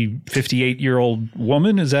 58-year-old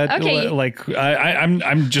woman. Is that okay?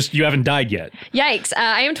 I'm just, you haven't died yet. Yikes!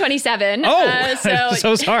 I am 27. Oh,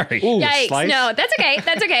 so sorry. Ooh, yikes! slice. No, that's okay.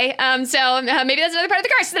 That's okay. So maybe that's another part of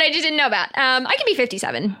the curse that I just didn't know about. I can be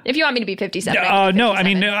 57 if you want me to be 57. No, I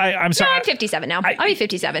mean, I'm sorry. No, I'm 57 now. I'll be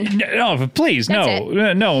 57. No, please,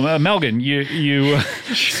 That's no, Melvin, you.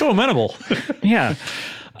 So amenable. Yeah.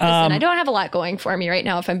 Listen, I don't have a lot going for me right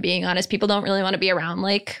now, if I'm being honest. People don't really want to be around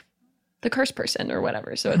like the curse person or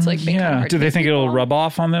whatever. So it's like been kind of hard Do to they meet think people. it'll rub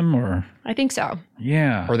off on them, or? I think so.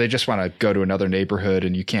 Yeah. Or they just want to go to another neighborhood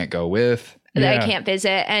and you can't go with. That I can't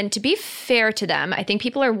visit. And to be fair to them, I think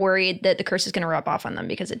people are worried that the curse is going to rub off on them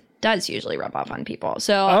because it does usually rub off on people.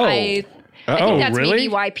 So I think that's really? maybe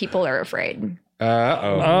why people are afraid.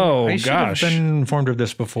 Oh, I should have gosh. been informed of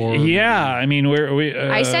this before. Yeah, I mean,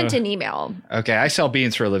 I sent an email. Okay, I sell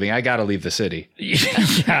beans for a living. I got to leave the city.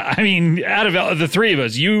 Yeah, I mean, out of the three of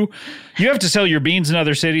us, you have to sell your beans in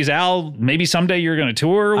other cities. Al, maybe someday you're going to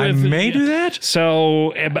tour with. I may do that.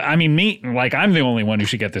 So, I mean, I'm the only one who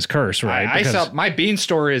should get this curse, right? I sell, my bean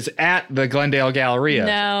store is at the Glendale Galleria.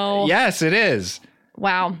 No. Yes, it is.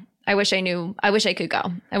 Wow. I wish I knew. I wish I could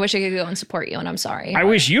go. I wish I could go and support you, and I'm sorry. I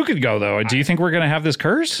wish you could go, though. Do you think we're going to have this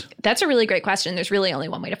curse? That's a really great question. There's really only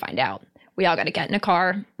one way to find out. We all got to get in a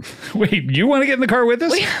car. Wait, you want to get in the car with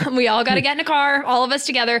us? We all got to get in a car, all of us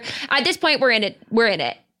together. At this point, we're in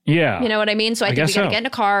it. Yeah. You know what I mean? So I think we got to get in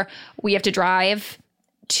a car. We have to drive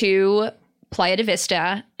to Playa de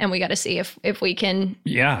Vista, and we got to see if we can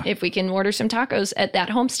order some tacos at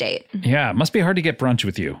that home state. Yeah, it must be hard to get brunch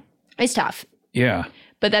with you. It's tough. Yeah.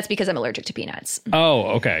 But that's because I'm allergic to peanuts. Oh,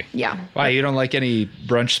 okay. Yeah. Why, you don't like any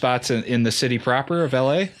brunch spots in the city proper of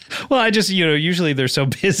LA? Well, I just, usually they're so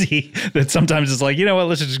busy that sometimes it's like, you know what,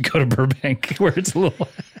 let's just go to Burbank where it's a little...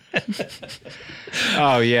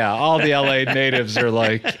 Oh, yeah. All the LA natives are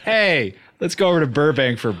like, hey, let's go over to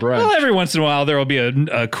Burbank for brunch. Well, every once in a while, there will be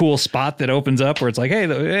a cool spot that opens up where it's like, hey,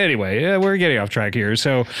 anyway, we're getting off track here.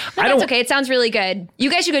 So that's okay. It sounds really good. You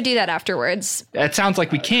guys should go do that afterwards. That sounds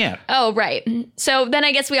like we can't. Oh, right. So then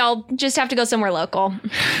I guess we all just have to go somewhere local.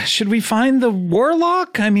 Should we find the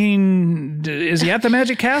warlock? I mean, is he at the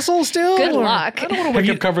Magic Castle still? Good luck. I don't want to wake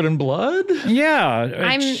up covered in blood.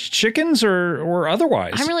 Yeah. Chickens or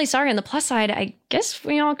otherwise. I'm really sorry. On the plus side, I guess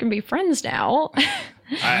we all can be friends now.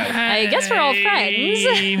 I guess we're all friends.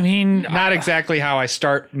 I mean, Not exactly how I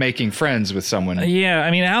start making friends with someone. yeah.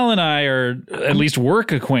 I mean, Al and I are at least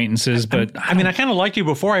work acquaintances, but I mean, I kind of liked you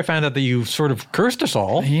before I found out that you sort of cursed us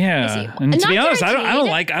all. yeah. And to Not be honest, I don't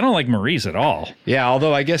guaranteed. like Maurice at all. Yeah,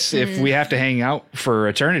 although I guess if we have to hang out for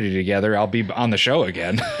eternity together, I'll be on the show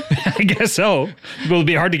again. I guess so. It'll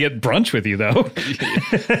be hard to get brunch with you, though.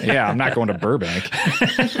 Yeah, I'm not going to Burbank.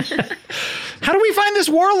 How do we find this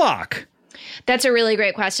warlock? That's a really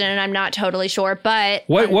great question, and I'm not totally sure, but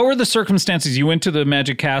What were the circumstances? You went to the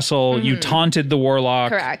magic castle. You taunted the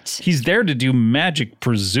warlock. Correct. He's there to do magic,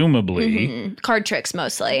 presumably. card tricks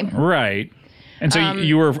mostly. Right. And so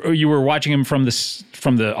you were watching him from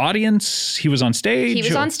the audience. He was on stage. He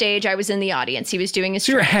was on stage. I was in the audience. He was doing his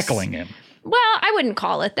So you were tricks. heckling him. Well, I wouldn't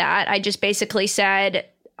call it that. I just basically said,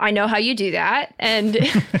 I know how you do that. And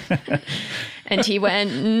and he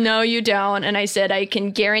went, no, you don't. And I said, I can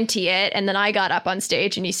guarantee it. And then I got up on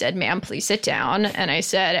stage and he said, ma'am, please sit down. And I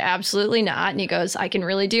said, absolutely not. And he goes, I can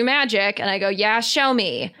really do magic. And I go, yeah, show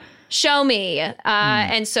me. Show me.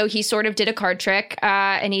 And so he sort of did a card trick.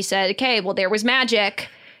 And he said, okay, well, there was magic.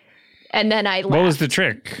 And then I laughed. What was the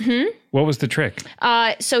trick? What was the trick?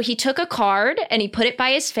 So he took a card and he put it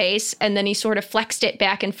by his face and then he sort of flexed it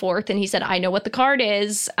back and forth and he said, I know what the card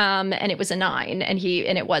is. And it was a 9 and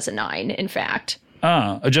it was a 9, in fact.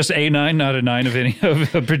 Just a 9, not a 9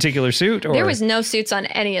 of a particular suit? Or? There was no suits on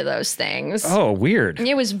any of those things. Oh, weird.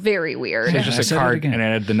 It was very weird. It's just I a said it card again. and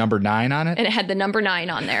it had the number 9 on it. And it had the number 9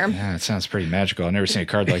 on there. Yeah, it sounds pretty magical. I've never seen a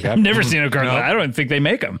card like that. Never seen a card like that. I don't think they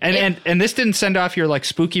make them. And this didn't send off your like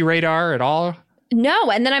spooky radar at all?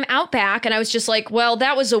 No, and then I'm out back and I was just like, well,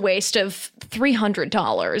 that was a waste of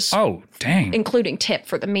 $300. Oh, dang. Including tip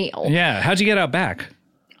for the meal. Yeah. How'd you get out back?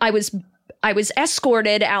 I was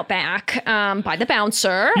escorted out back by the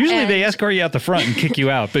bouncer. Usually and they escort you out the front and kick you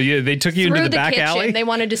out, but they took you into through the back kitchen. alley? They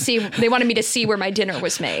wanted me to see where my dinner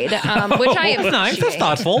was made, which I appreciate. Nice. That's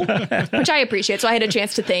thoughtful. Which I appreciate. So I had a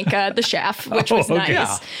chance to thank the chef, which was okay. nice.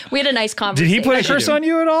 Yeah. We had a nice Did conversation. he put a curse on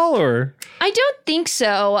you at all, or I don't think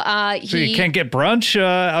so. so you can't get brunch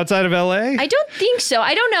outside of L.A.? I don't think so.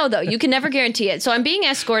 I don't know, though. You can never guarantee it. So I'm being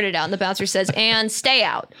escorted out, and the bouncer says, and stay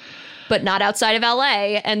out. But not outside of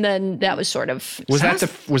LA. And then that was sort of Was that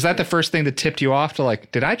the first thing that tipped you off to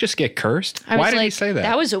like, did I just get cursed? I was Why did like, he say that?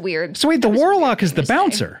 That was a weird. So wait, the warlock is the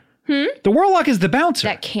bouncer. The warlock is the bouncer.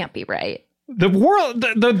 That can't be right.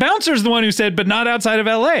 The bouncer's the one who said, but not outside of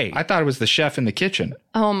L.A. I thought it was the chef in the kitchen.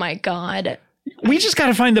 Oh my God. We just got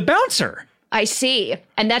to find the bouncer. I see.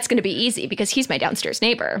 And that's going to be easy because he's my downstairs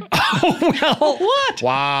neighbor. Well, what?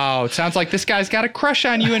 Wow, it sounds like this guy's got a crush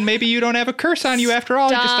on you and maybe you don't have a curse on you after all.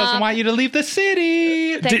 He just doesn't Stop. want you to leave the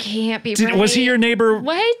city. That can't be right. Was he your neighbor?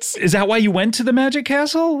 What? Is that why you went to the Magic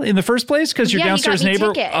Castle in the first place? Because your Yeah, he got downstairs me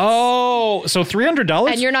neighbor. tickets. Oh, so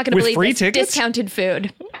 $300? And you're not going to with believe free this. tickets? Discounted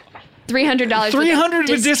food. $300. $300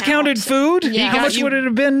 with discounted food? Yeah. How much would it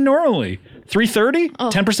have been normally? $330?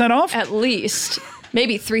 10% off? At least.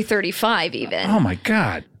 Maybe $335 even. Oh my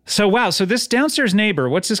God. So wow. So this downstairs neighbor,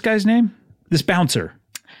 what's this guy's name? This bouncer.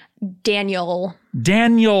 Daniel.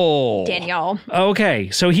 Okay.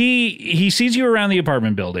 So he sees you around the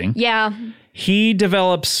apartment building. Yeah.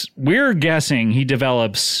 We're guessing he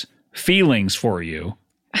develops feelings for you.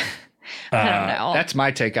 I don't know. That's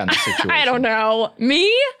my take on the situation. I don't know. Me?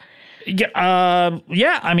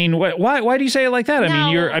 Yeah. I mean, why do you say it like that?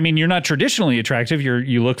 No. I mean, you're not traditionally attractive.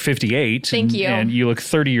 You look 58. Thank you. And you look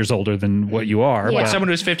 30 years older than what you are. Yeah. But, Someone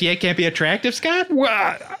who's 58 can't be attractive, Scott?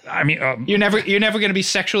 well, I mean, You're never going to be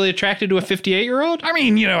sexually attracted to a 58-year-old?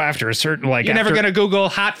 after a certain You're never going to Google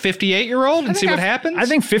hot 58-year-old and see what happens? I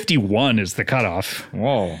think 51 is the cutoff.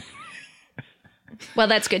 Whoa. Well,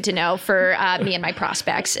 that's good to know for me and my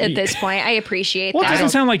prospects at this point. I appreciate Well, it that. doesn't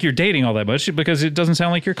sound like you're dating all that much because it doesn't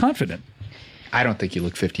sound like you're confident. I don't think you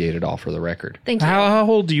look 58 at all, for the record. Thank you. How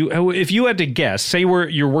old do you? If you had to guess, say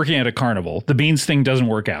you're working at a carnival, the beans thing doesn't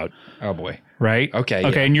work out, Oh, boy. right? Okay,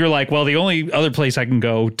 Okay, yeah. and you're like, well, the only other place I can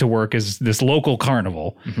go to work is this local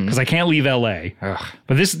carnival because I can't leave L.A. Ugh.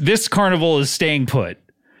 But this carnival is staying put.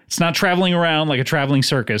 It's not traveling around like a traveling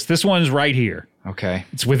circus. This one's right here. Okay.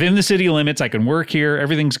 It's within the city limits. I can work here.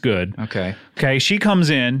 Everything's good. Okay. Okay, she comes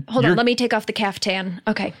in. Hold on, let me take off the caftan.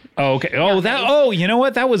 Okay. Oh, okay. Oh, you know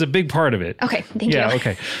what? That was a big part of it. Okay, thank Yeah, you.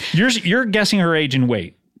 okay. You're guessing her age and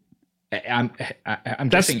weight. I'm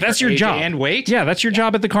guessing That's your age job. and weight? Yeah, that's your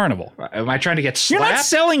job at the carnival. Am I trying to get You're slapped? not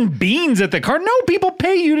selling beans at the car. No, people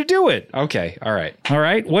pay you to do it. Okay. All right. All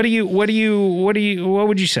right. What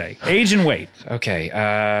would you say? Age and weight. Okay.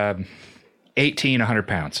 18, 100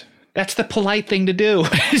 pounds. That's the polite thing to do.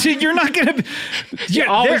 You're not going to... You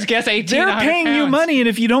always guess 18. They're paying you money, and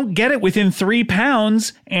if you don't get it within 3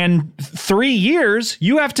 pounds and 3 years,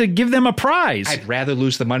 you have to give them a prize. I'd rather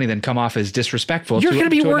lose the money than come off as disrespectful. You're going to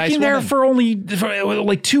be working there woman. for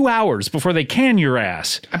like 2 hours before they can your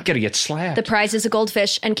ass. I'm going to get slapped. The prize is a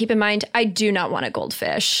goldfish, and keep in mind, I do not want a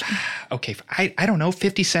goldfish. Okay, I don't know,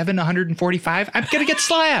 57, 145. I'm going to get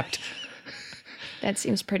slapped. That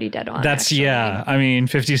seems pretty dead on. That's, actually. yeah. I mean,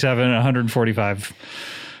 57, 145.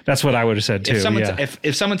 That's what I would have said, too.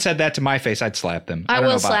 If someone said that to my face, I'd slap them. I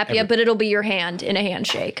will slap you, but it'll be your hand in a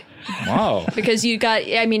handshake. Wow. Because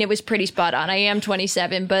it was pretty spot on. I am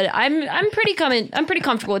 27, but I'm pretty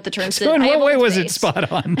comfortable with the terms. So in what way was it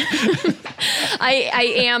spot on? I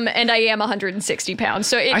am 160 pounds.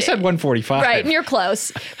 So I said 145. Right, and you're close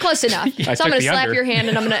enough. So I'm going to slap your hand,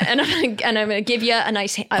 and I'm going to give you a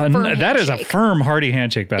nice firm handshake. That is a firm, hearty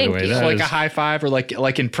handshake, by the way. you. That Like is... a high five, or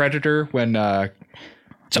like in Predator when.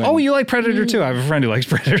 Oh, you like Predator too? I have a friend who likes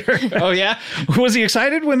Predator. Oh yeah, was he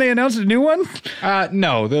excited when they announced a new one?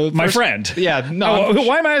 No, my friend. Yeah, no.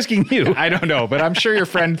 Why am I asking you? I don't know, but I'm sure your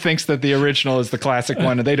friend thinks that the original is the classic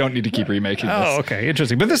one, and they don't need to keep remaking this. Oh, okay,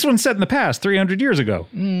 interesting. But this one's set in the past, 300 years ago.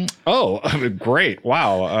 Oh, great!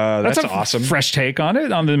 Wow, that's awesome. Fresh take on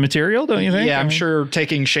it, on the material, don't you think? Yeah, I'm sure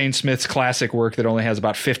taking Shane Smith's classic work that only has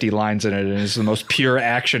about 50 lines in it and is the most pure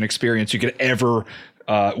action experience you could ever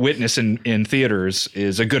witness in theaters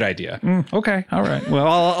is a good idea. Okay, all right. Well,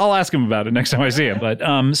 I'll ask him about it next time I see him.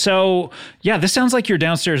 But so yeah, this sounds like you're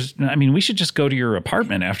downstairs. I mean, we should just go to your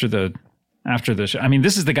apartment after the show. I mean,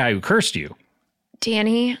 this is the guy who cursed you.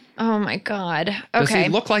 Danny, oh my God. Okay. Does he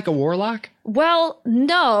look like a warlock? Well,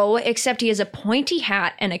 no, except he has a pointy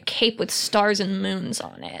hat and a cape with stars and moons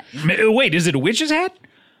on it. Wait, is it a witch's hat?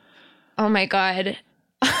 Oh my God.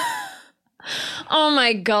 Oh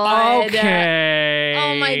my God. Okay.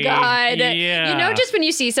 Oh my God. Yeah. You know, just when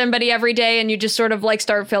you see somebody every day and you just sort of like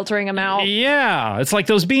start filtering them out. Yeah. It's like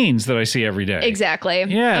those beans that I see every day. Exactly.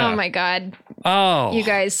 Yeah. Oh my God. Oh. You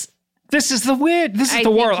guys. This is the witch. This is the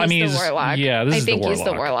warlock. I mean, the warlock. Yeah, this is the warlock. I think he's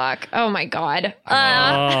the warlock. Oh my God.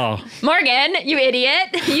 Oh. Morgan, you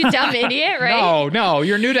idiot. You dumb idiot, right? No,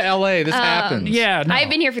 you're new to LA. This happens. Yeah. No. I've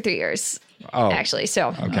been here for 3 years. Oh. Actually,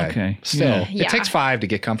 so. Okay. Still, Yeah. it takes 5 to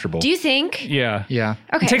get comfortable. Do you think? Yeah. Yeah.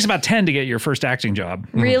 Okay. It takes about 10 to get your first acting job.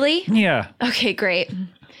 Really? Yeah. Okay, great.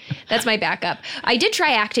 That's my backup. I did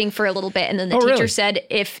try acting for a little bit, and then the teacher really? said,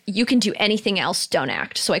 if you can do anything else, don't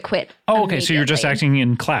act. So I quit. Oh, okay. So you're just immediately. acting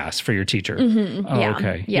in class for your teacher. Mm-hmm. Oh, Yeah.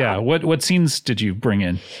 okay. Yeah. What scenes did you bring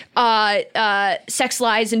in? Sex,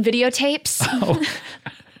 lies, and videotapes.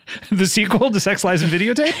 The sequel to Sex, Lies, and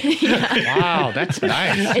Videotape? Wow, that's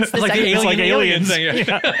nice. It's the Like second. it's like aliens.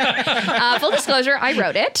 Full disclosure, I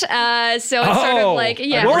wrote it. So it's sort of like,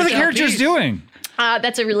 yeah. What were the so- characters doing?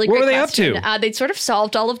 That's a really What great were they up question. to? They sort of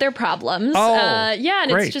solved all of their problems. Oh, yeah,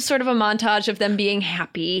 and great. it's just sort of a montage of them being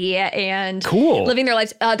happy and Cool. living their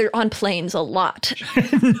lives. They're on planes a lot.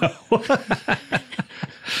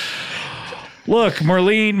 Look, what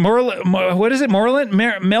is it?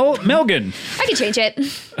 Melgan. I can change it. No,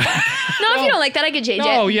 if you don't like that, I can change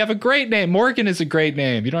No, it. you have a great name. Morgan is a great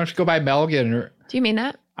name. You don't have to go by Melgan. Or Do you mean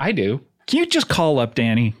that? I do. Can you just call up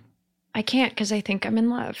Danny? I can't because I think I'm in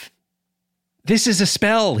love. This is a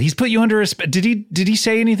spell. He's put you under a spell. Did he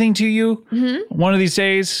say anything to you one of these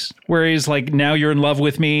days where he's like, now you're in love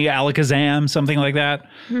with me, alakazam, something like that?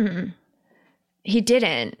 He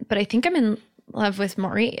didn't, but I think I'm in love with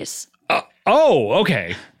Maurice. Oh,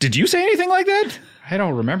 okay. Did you say anything like that? I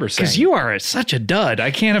don't remember saying. Because you are such a dud. I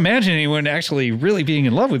can't imagine anyone actually really being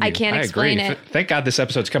in love with you. I can't explain it. Thank God this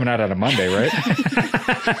episode's coming out on a Monday, right?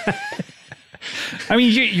 I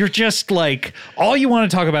mean, you're just like, all you want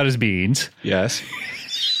to talk about is beans. Yes.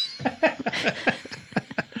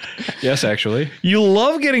 Yes, actually. You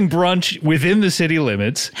love getting brunch within the city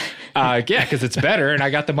limits. Yeah, because it's better, and I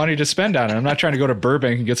got the money to spend on it. I'm not trying to go to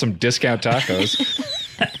Burbank and get some discount tacos.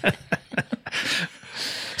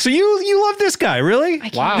 So you love this guy, really?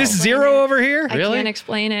 Wow. This zero over here? I can't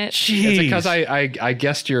explain it. Jeez. Is it because I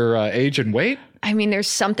guessed your age and weight? I mean, there's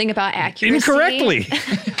something about accuracy. Incorrectly.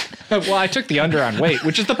 Well, I took the under on weight,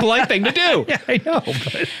 which is the polite thing to do. Yeah, I know.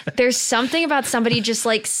 But There's something about somebody just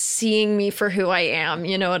like seeing me for who I am.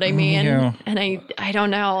 You know what I mean? Yeah. And I don't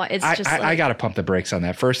know. It's just I got to pump the brakes on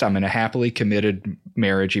that. First, I'm in a happily committed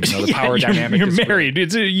marriage, even though the power you're, dynamic you're is married.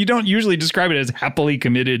 You don't usually describe it as happily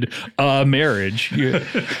committed marriage.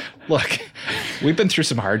 Look, we've been through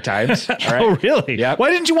some hard times. All right? Oh, really? Yep. Why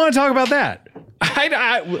didn't you want to talk about that?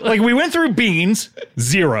 Like, we went through beans,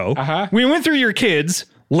 zero. Uh-huh. We went through your kids,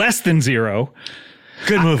 less than zero.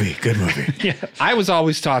 Good movie. Good movie. I was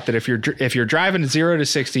always taught that if you're driving 0 to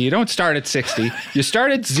 60, you don't start at 60. You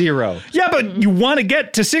start at 0. Yeah, but you want to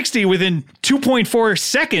get to 60 within 2.4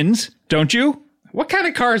 seconds, don't you? What kind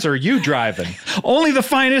of cars are you driving? Only the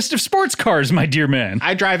finest of sports cars, my dear man.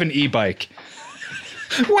 I drive an e-bike.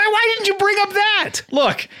 Why didn't you bring up that?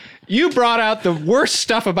 Look, you brought out the worst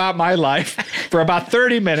stuff about my life for about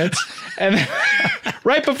 30 minutes. And then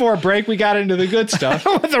right before break, we got into the good stuff.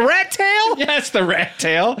 The rat tail? Yes, the rat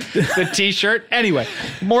tail, the T-shirt. Anyway,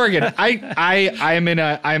 Morgan, I am in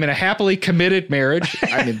a happily committed marriage.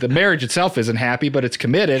 I mean, the marriage itself isn't happy, but it's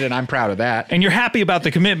committed, and I'm proud of that. And you're happy about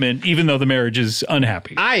the commitment, even though the marriage is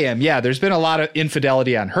unhappy. I am. Yeah, there's been a lot of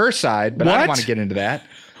infidelity on her side, but I don't want to get into that.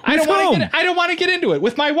 I don't want to get into it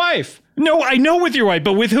with my wife. No, I know with your wife,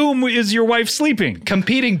 but with whom is your wife sleeping?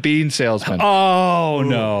 Competing bean salesman. Oh,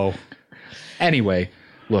 no. Anyway,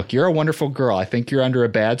 look, you're a wonderful girl. I think you're under a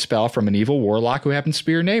bad spell from an evil warlock who happens to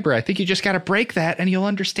be your neighbor. I think you just got to break that, and you'll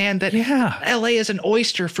understand that LA is an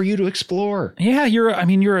oyster for you to explore. Yeah, you're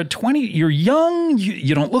a 20, you're young,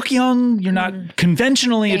 you don't look young, you're not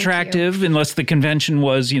conventionally attractive, unless the convention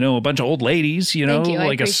was, a bunch of old ladies,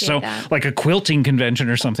 like a quilting convention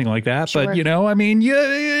or something like that. Sure. But, you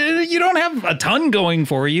don't have a ton going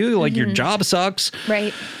for you, like your job sucks.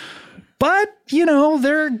 Right. But,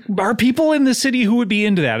 there are people in the city who would be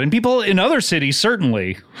into that, and people in other cities,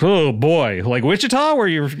 certainly. Oh, boy. Like Wichita,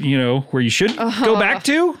 where where you should go back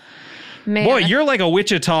to? Man. Boy, you're like a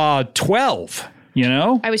Wichita 12,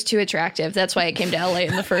 I was too attractive. That's why I came to LA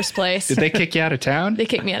in the first place. Did they kick you out of town? They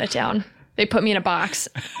kicked me out of town. They put me in a box.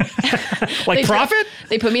 Like Profit?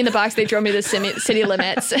 They put me in the box. They drove me to the city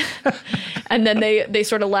limits. And then they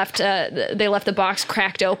sort of left the box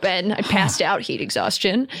cracked open. I passed out, heat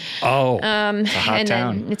exhaustion. Oh, it's a hot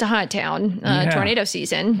town. It's a hot town, tornado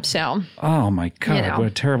season. So. Oh my God, what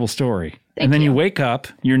a terrible story. Thank you you wake up,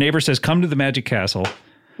 your neighbor says, come to the Magic Castle.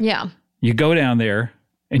 Yeah. You go down there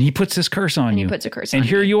and he puts this curse on you. He puts a curse on you. me. And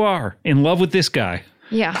here you are, in love with this guy.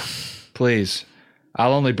 Yeah. Please.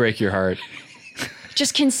 I'll only break your heart.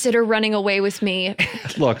 Just consider running away with me.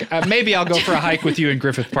 Look, maybe I'll go for a hike with you in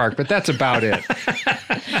Griffith Park, but that's about it.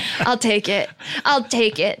 I'll take it.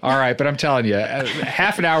 All right, but I'm telling you,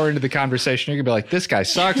 half an hour into the conversation, you're going to be like, this guy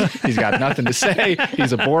sucks. He's got nothing to say.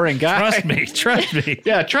 He's a boring guy. Trust me.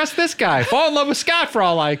 Yeah, trust this guy. Fall in love with Scott for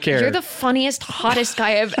all I care. You're the funniest, hottest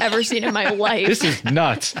guy I've ever seen in my life. This is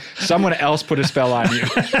nuts. Someone else put a spell on you.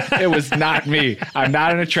 It was not me. I'm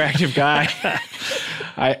not an attractive guy.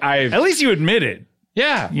 At least you admit it.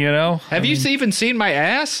 Yeah. Have you even seen my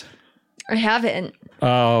ass? I haven't.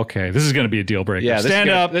 Oh, okay. This is going to be a deal breaker. Yeah, stand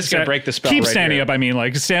up. This is going to break the spell. Keep right standing here. up. I mean,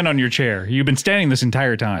 like, stand on your chair. You've been standing this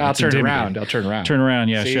entire time. I'll turn around. Turn around.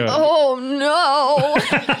 Yeah, See? sure. Oh, no.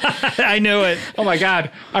 I knew it. Oh, my God.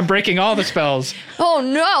 I'm breaking all the spells. Oh,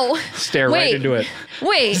 no. Stare right into it.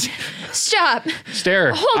 Wait. Stop.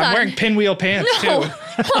 Stare. Hold on. I'm wearing pinwheel pants, too.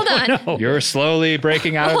 Hold on. No. You're slowly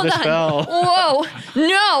breaking out of the spell. Whoa.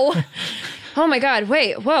 No. Oh, my God.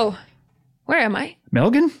 Wait. Whoa. Where am I?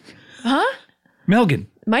 Melgan? Huh? Melgan.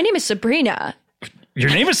 My name is Sabrina. Your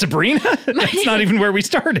name is Sabrina? That's not even where we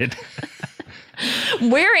started.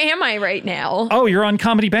 Where am I right now? Oh, you're on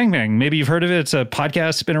Comedy Bang Bang. Maybe you've heard of it. It's a podcast.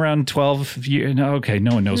 It's been around 12 years. No, okay,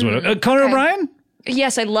 no one knows what. Conan O'Brien?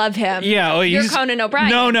 Yes, I love him. Yeah. You're Conan O'Brien.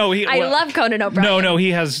 No. I love Conan O'Brien. No, he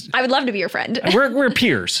has. I would love to be your friend. We're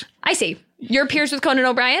peers. I see. You're peers with Conan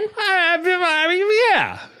O'Brien?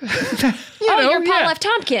 Yeah. You're Paul F.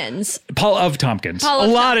 Tompkins. Paul of Tompkins. A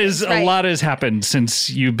lot has happened since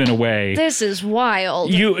you've been away. This is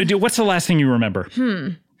wild. What's the last thing you remember?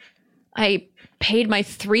 I paid my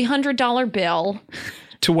 $300 bill.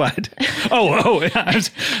 To what?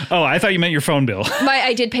 I thought you meant your phone bill.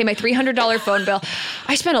 I did pay my $300 phone bill.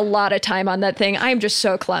 I spent a lot of time on that thing. I'm just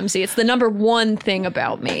so clumsy. It's the number one thing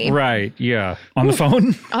about me. Right, yeah. On the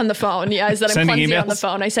phone? On the phone, yeah. Is that I'm clumsy emails? On the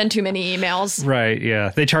phone. I send too many emails. Right,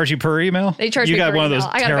 yeah. They charge you per email? They charge you me got per one email.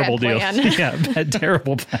 of those terrible deals. Yeah, bad,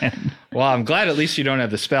 terrible plan. Well, I'm glad at least you don't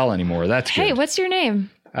have the spell anymore. That's good. Hey, what's your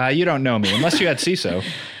name? You don't know me, unless you had CISO.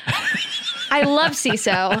 I love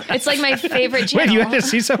CISO. It's like my favorite channel. Wait, you had a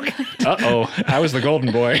CISO? Uh-oh. I was the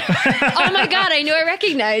golden boy. Oh, my God. I knew I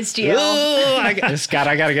recognized you. Scott,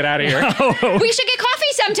 I got to get out of here. We should get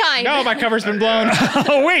coffee sometime. No, my cover's been blown.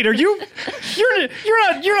 Oh, wait.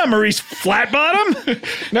 You're not Maurice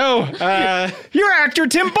Flatbottom? No. You're actor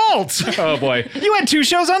Tim Baltz. Oh, boy. You had 2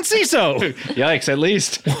 shows on CISO. Yikes, at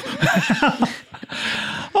least.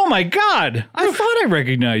 Oh, my God. I thought I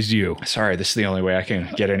recognized you. Sorry, this is the only way I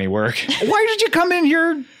can get any work. Why did you come in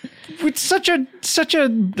here with such a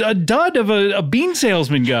dud of a bean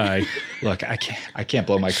salesman guy. Look, I can't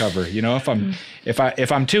blow my cover. You know,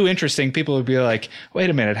 if I'm too interesting, people would be like, wait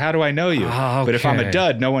a minute, how do I know you? Okay. But if I'm a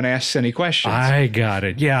dud, no one asks any questions. I got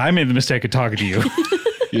it. Yeah, I made the mistake of talking to you.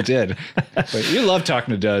 You did. But you love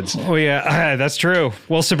talking to duds. Oh, yeah, that's true.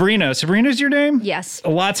 Well, Sabrina's your name? Yes. A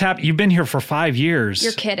lot's happened. You've been here for 5 years.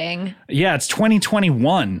 You're kidding. Yeah, it's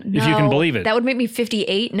 2021, if you can believe it. That would make me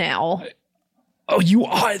 58 now. Oh, you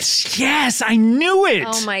are? Yes, I knew it.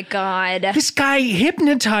 Oh my God. This guy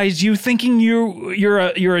hypnotized you thinking you're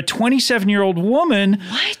a 27-year-old woman.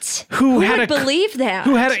 What? Who would believe that?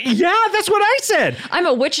 Yeah, that's what I said. I'm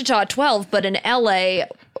a Wichita 12, but in LA,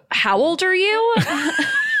 how old are you?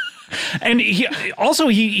 And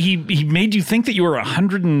he made you think that you were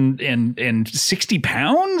 160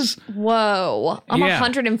 pounds? Whoa. I'm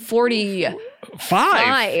 140.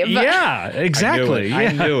 Five. Yeah, exactly.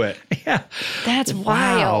 I knew it. Yeah. That's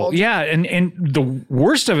wild. Yeah, and the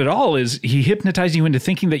worst of it all is he hypnotized you into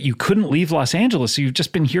thinking that you couldn't leave Los Angeles. So you've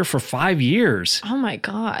just been here for 5 years. Oh my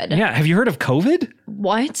God. Yeah. Have you heard of COVID?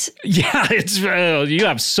 What? Yeah, it's you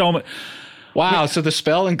have so much. Wow, so the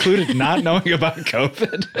spell included not knowing about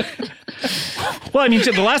COVID? Well, I mean,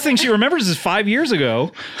 the last thing she remembers is 5 years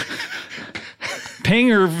ago. Paying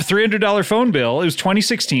her $300 phone bill. It was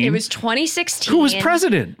 2016. It was 2016. Who was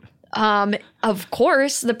president? Of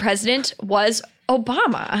course, the president was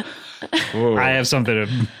Obama. Whoa. I have something to...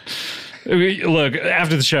 Look,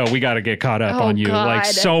 after the show, we got to get caught up on you. God. Like,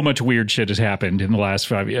 so much weird shit has happened in the last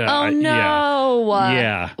 5 years. Oh, no.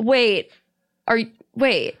 Yeah. Wait.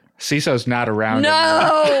 Wait. CISO's not around.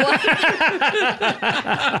 No.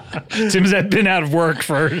 Tim's been out of work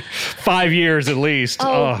for 5 years at least.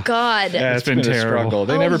 Oh, God. Yeah, it's been a terrible. struggle.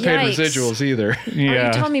 They never paid yikes. residuals either. Are you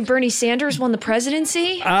Yeah. telling me Bernie Sanders won the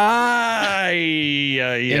presidency?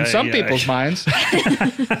 In some people's minds.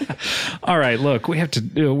 All right, look, we have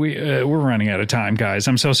to. We're running out of time, guys.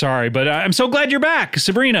 I'm so sorry, but I'm so glad you're back,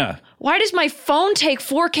 Sabrina. Why does my phone take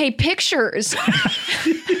 4K pictures?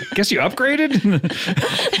 Guess you upgraded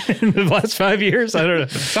in the last 5 years. I don't know.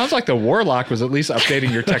 Sounds like the Warlock was at least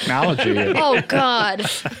updating your technology. Oh, God.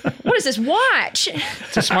 What is this watch?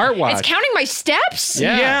 It's a smartwatch. It's counting my steps?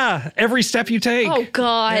 Yeah. Every step you take. Oh,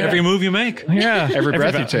 God. Every move you make. Yeah. Every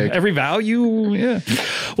breath you take. Every value. Yeah.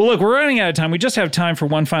 Well, look, we're running out of time. We just have time for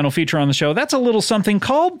one final feature on the show. That's a little something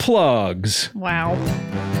called plugs. Wow.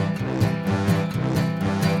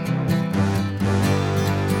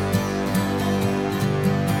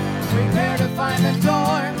 Prepare to find the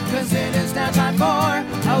door, cause it is now time for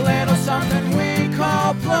a little something we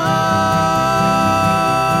call plugs.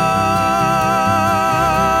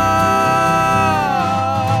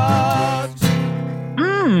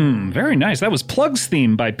 Very nice. That was Plugs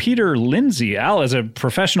theme by Peter Lindsay. Al, as a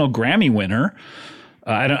professional Grammy winner,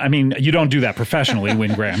 I mean, you don't do that professionally,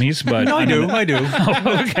 win Grammys, but No, I do.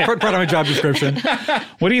 Okay. Part of my job description.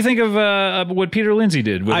 What do you think of what Peter Lindsay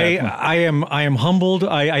did? With that one? I am humbled.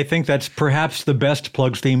 I think that's perhaps the best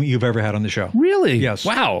Plugs theme you've ever had on the show. Really? Yes.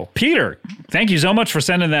 Wow, Peter, thank you so much for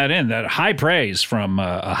sending that in. That high praise from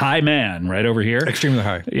a high man right over here. Extremely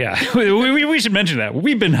high. Yeah, we should mention that.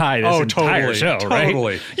 We've been high this entire show, right?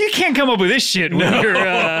 Totally. You can't come up with this shit when you're,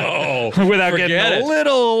 without getting Forget a it.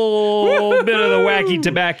 little bit of the wacky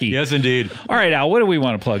tobacco. Yes, indeed. All right, Al, what do we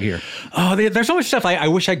want to plug here? Oh, there's so much stuff I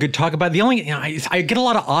wish I could talk about. The only, I get a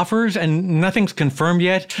lot of offers and nothing's confirmed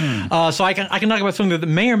yet. So I can talk about something that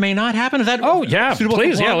may or may not happen. Is that Oh, yeah, suitable for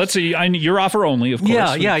please. Yeah, plugs? let's see. Your offer only, of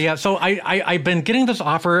course. Yeah. So I've been getting this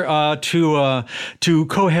offer to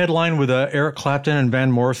co-headline with Eric Clapton and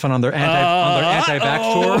Van Morrison on their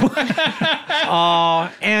anti-vax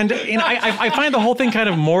tour. And I find the whole thing kind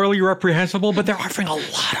of morally reprehensible, but they're offering a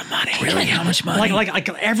lot of money. Really? How much money? Like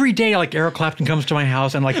every day, like Eric Clapton comes to my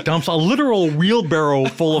house and like dumps a literal wheelbarrow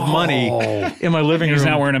full of money in my living room. He's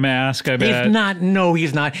not wearing a mask, I bet. He's not. No,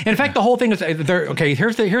 he's not. In fact, the whole thing is they're okay.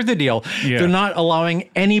 Here's the deal. Yeah. They're not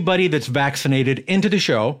allowing anybody that's vaccinated into the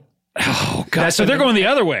show. Oh, God. So they're going the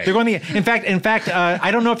other way. They're going in fact, I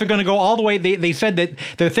don't know if they're going to go all the way. They said that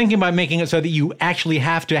they're thinking about making it so that you actually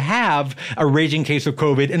have to have a raging case of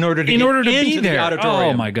COVID in order to be into there. the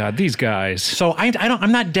auditorium. Oh my God, these guys. So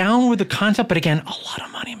I'm not down with the concept, but again, a lot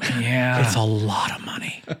of money, man. Yeah. It's a lot of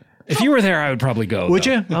money. If you were there, I would probably go. Would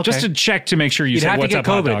though. you? Okay. Just to check to make sure you You'd said have to what's get up,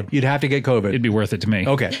 hot COVID. dog. You'd have to get COVID. It'd be worth it to me.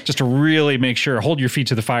 Okay. Just to really make sure, hold your feet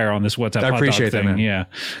to the fire on this what's up, I hot appreciate dog that, thing. man. Yeah.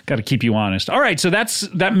 Got to keep you honest. All right. So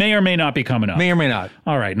that may or may not be coming up. May or may not.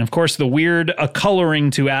 All right. And of course, the weird coloring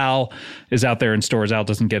to Al is out there in stores. Al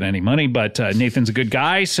doesn't get any money, but Nathan's a good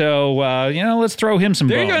guy. So, let's throw him some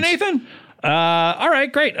There bones. you go, Nathan. All right.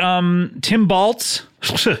 Great. Tim Baltz.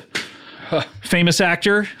 famous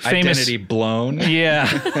actor, famous Identity blown. Yeah.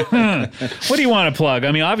 What do you want to plug?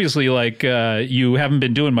 I mean, obviously, like you haven't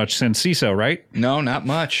been doing much since CISO, right? No, not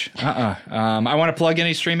much. I want to plug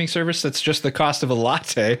any streaming service that's just the cost of a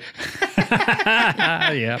latte.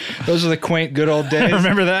 Yeah. Those are the quaint, good old days.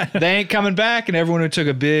 Remember that? They ain't coming back, and everyone who took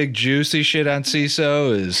a big, juicy shit on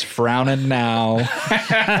CISO is frowning now.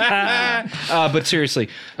 But seriously,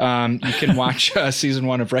 you can watch season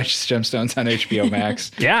 1 of Righteous Gemstones on HBO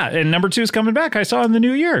Max. Yeah, and number 2 is coming back. I saw in the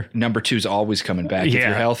new year. Number 2's always coming back if Yeah.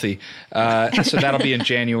 you're healthy. So that'll be in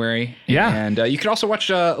January. Yeah. And you can also watch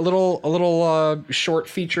a little short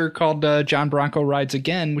feature called John Bronco Rides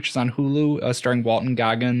Again, which is on Hulu, starring Walton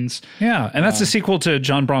Goggins. Yeah, and that's the sequel to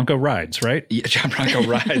John Bronco Rides, right? Yeah, John Bronco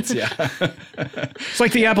Rides, yeah. It's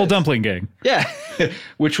like the Apple Dumpling Gang. Yeah,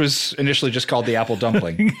 which was initially just called the Apple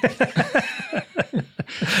Dumpling.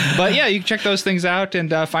 But yeah, you can check those things out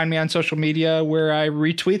and find me on social media where I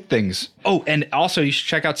retweet things. Oh, and also you should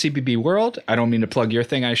check out CBB World. I don't mean to plug your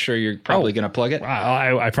thing. I'm sure you're probably going to plug it.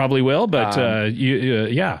 I probably will, but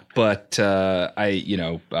yeah. But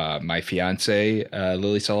my fiance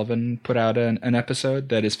Lily Sullivan put out an episode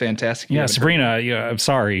that is fantastic. Yeah, Sabrina, I'm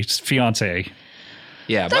sorry, fiance.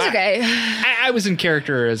 Yeah, That's okay. I was in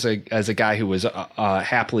character as a guy who was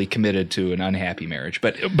happily committed to an unhappy marriage,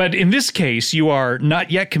 but in this case, you are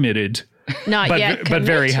not yet committed. Not but, yet but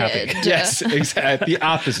very committed. happy. yes, exactly the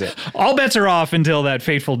opposite. All bets are off until that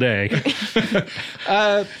fateful day.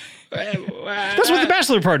 That's what the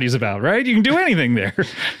bachelor party's about, right? You can do anything there.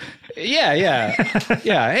 Yeah.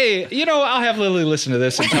 Hey, I'll have Lily listen to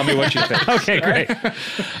this and tell me what you think. Okay, great.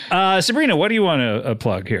 Sabrina, what do you want to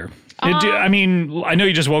plug here? I mean, I know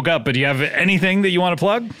you just woke up, but do you have anything that you want to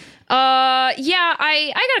plug? Yeah,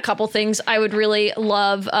 I got a couple things I would really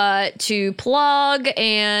love to plug.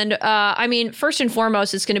 And I mean, first and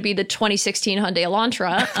foremost, it's going to be the 2016 Hyundai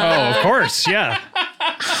Elantra. Of course, yeah.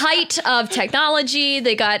 Height of technology.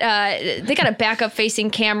 They got a backup facing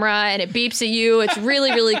camera and it beeps at you. It's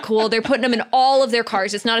really, really cool. They're putting them in all of their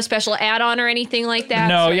cars. It's not a special add-on or anything like that.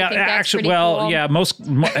 No, so yeah, actually, well, cool. Yeah,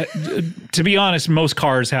 to be honest, most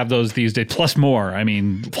cars have those these days, plus more. I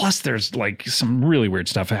mean, plus there's like some really weird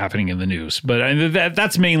stuff happening in the news, but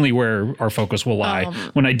that's mainly where our focus will lie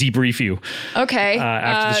when I debrief you. Okay.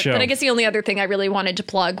 After the show. But I guess the only other thing I really wanted to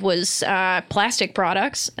plug was plastic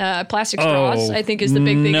products, plastic straws. I think is the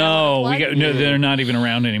big thing. No, they're not even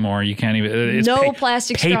around anymore. You can't even. It's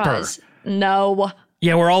plastic paper. straws. No.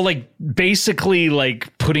 Yeah, we're all like basically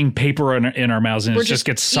like putting paper in our mouths and it just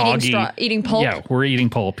gets soggy. Eating pulp. Yeah, we're eating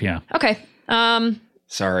pulp. Yeah. Okay.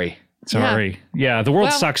 Sorry. Yeah, the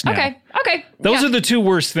world sucks now. Okay. Those are the two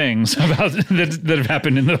worst things about that have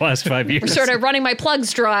happened in the last 5 years. We're sort of running my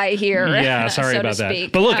plugs dry here. Yeah, sorry about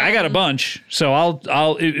that. But look, I got a bunch, so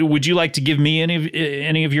I'll. Would you like to give me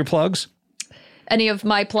any of your plugs? Any of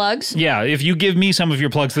my plugs? Yeah, if you give me some of your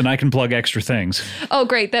plugs, then I can plug extra things. Oh,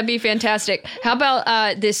 great. That'd be fantastic. How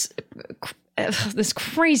about this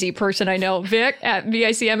crazy person I know, Vic, at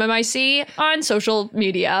VICMMIC on social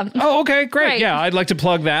media. Oh, okay, great. Yeah, I'd like to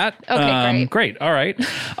plug that. Okay, great. All right.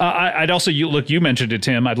 I'd also, you mentioned it,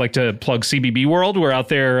 Tim. I'd like to plug CBB World. We're out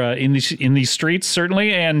there in these streets,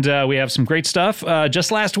 certainly, and we have some great stuff.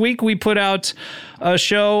 Just last week, we put out a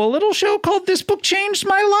little show called This Book Changed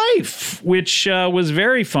My Life, which was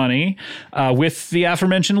very funny with the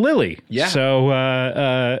aforementioned Lily. Yeah.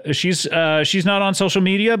 So she's not on social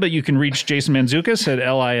media, but you can reach Jason Mantzoukas at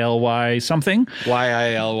LILY something.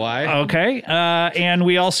 YILY. Okay. And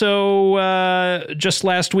we also just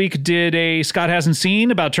last week did a Scott Hasn't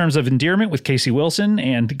Seen about terms of endearment with Casey Wilson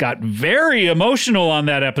and got very emotional on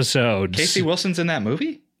that episode. Casey Wilson's in that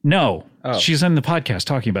movie? No. Oh. She's in the podcast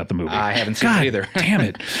talking about the movie. I haven't seen it either. Damn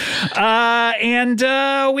it. And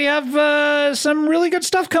we have some really good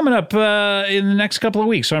stuff coming up in the next couple of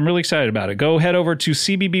weeks. So I'm really excited about it. Go head over to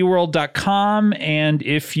cbbworld.com. And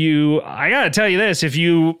I got to tell you this, if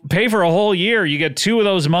you pay for a whole year, you get 2 of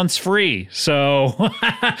those months free. So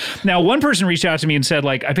now one person reached out to me and said,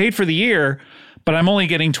 like, I paid for the year, but I'm only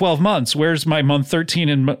getting 12 months. Where's my month 13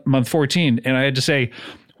 and month 14? And I had to say,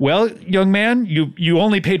 well, young man, you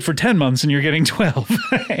only paid for 10 months and you're getting 12.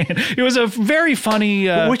 It was a very funny...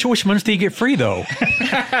 Which months do you get free, though?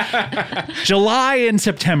 July and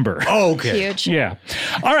September. Oh, okay. Huge. Yeah.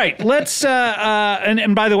 All right. Let's...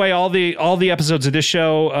 and by the way, all the episodes of this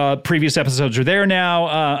show, previous episodes are there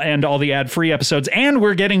now, and all the ad-free episodes. And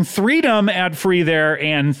we're getting Freedom ad-free there,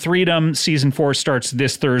 and Freedom Season 4 starts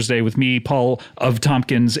this Thursday with me, Paul of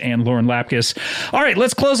Tompkins, and Lauren Lapkus. All right.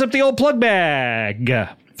 Let's close up the old plug bag.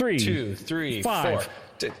 3, 2, 3, 5.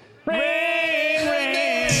 4. Rain,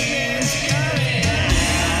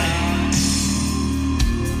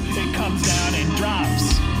 it comes down.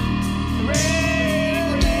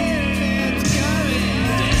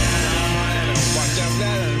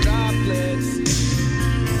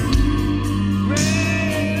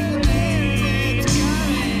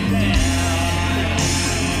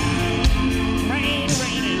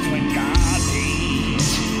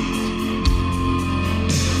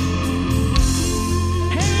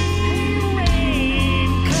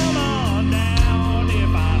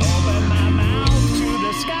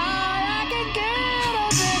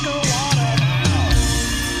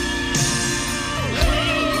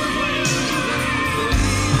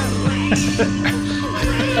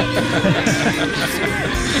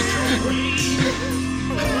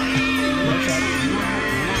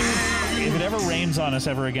 If it ever rains on us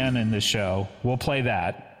ever again in this show, we'll play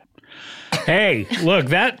that. Hey, look,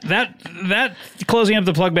 that closing up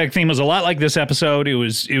the plug bag theme was a lot like this episode. It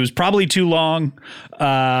was probably too long,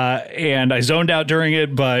 and I zoned out during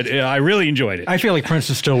it, but I really enjoyed it. I feel like Prince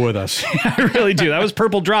is still with us. I really do. That was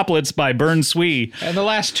Purple Droplets by Burn Swee. And the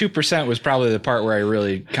last 2% was probably the part where I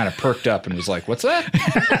really kind of perked up and was like, what's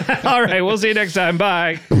that? All right, we'll see you next time.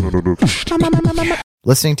 Bye.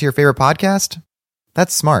 Listening to your favorite podcast?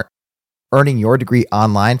 That's smart. Earning your degree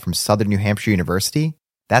online from Southern New Hampshire University?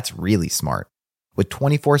 That's really smart. With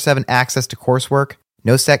 24/7 access to coursework,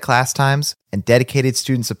 no set class times, and dedicated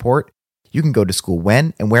student support, you can go to school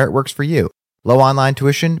when and where it works for you. Low online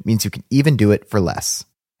tuition means you can even do it for less.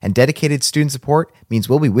 And dedicated student support means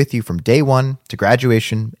we'll be with you from day one to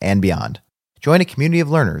graduation and beyond. Join a community of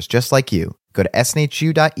learners just like you. Go to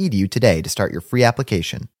snhu.edu today to start your free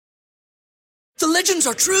application. The legends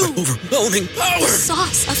are true. Overwhelming power! The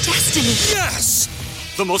sauce of destiny. Yes!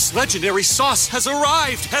 The most legendary sauce has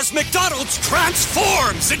arrived as McDonald's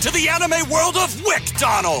transforms into the anime world of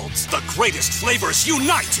WickDonald's. The greatest flavors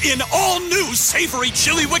unite in all new savory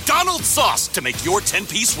chili McDonald's sauce to make your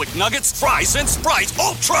 10-piece Wick Nuggets, fries, and Sprite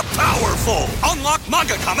ultra-powerful. Unlock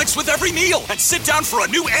manga comics with every meal and sit down for a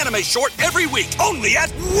new anime short every week only at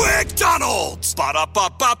WickDonald's.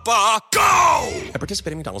 Ba-da-ba-ba-ba, go! At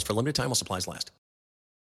participating McDonald's for a limited time while supplies last.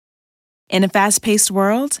 In a fast-paced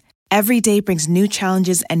world, every day brings new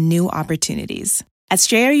challenges and new opportunities. At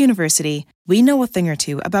Strayer University, we know a thing or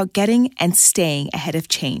two about getting and staying ahead of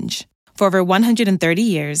change. For over 130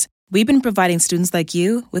 years, we've been providing students like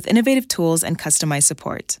you with innovative tools and customized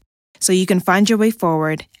support, so you can find your way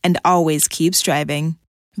forward and always keep striving.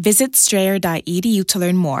 Visit strayer.edu to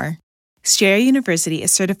learn more. Strayer University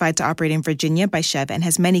is certified to operate in Virginia by Chev and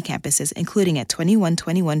has many campuses, including at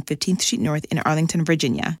 2121 15th Street North in Arlington,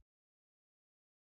 Virginia.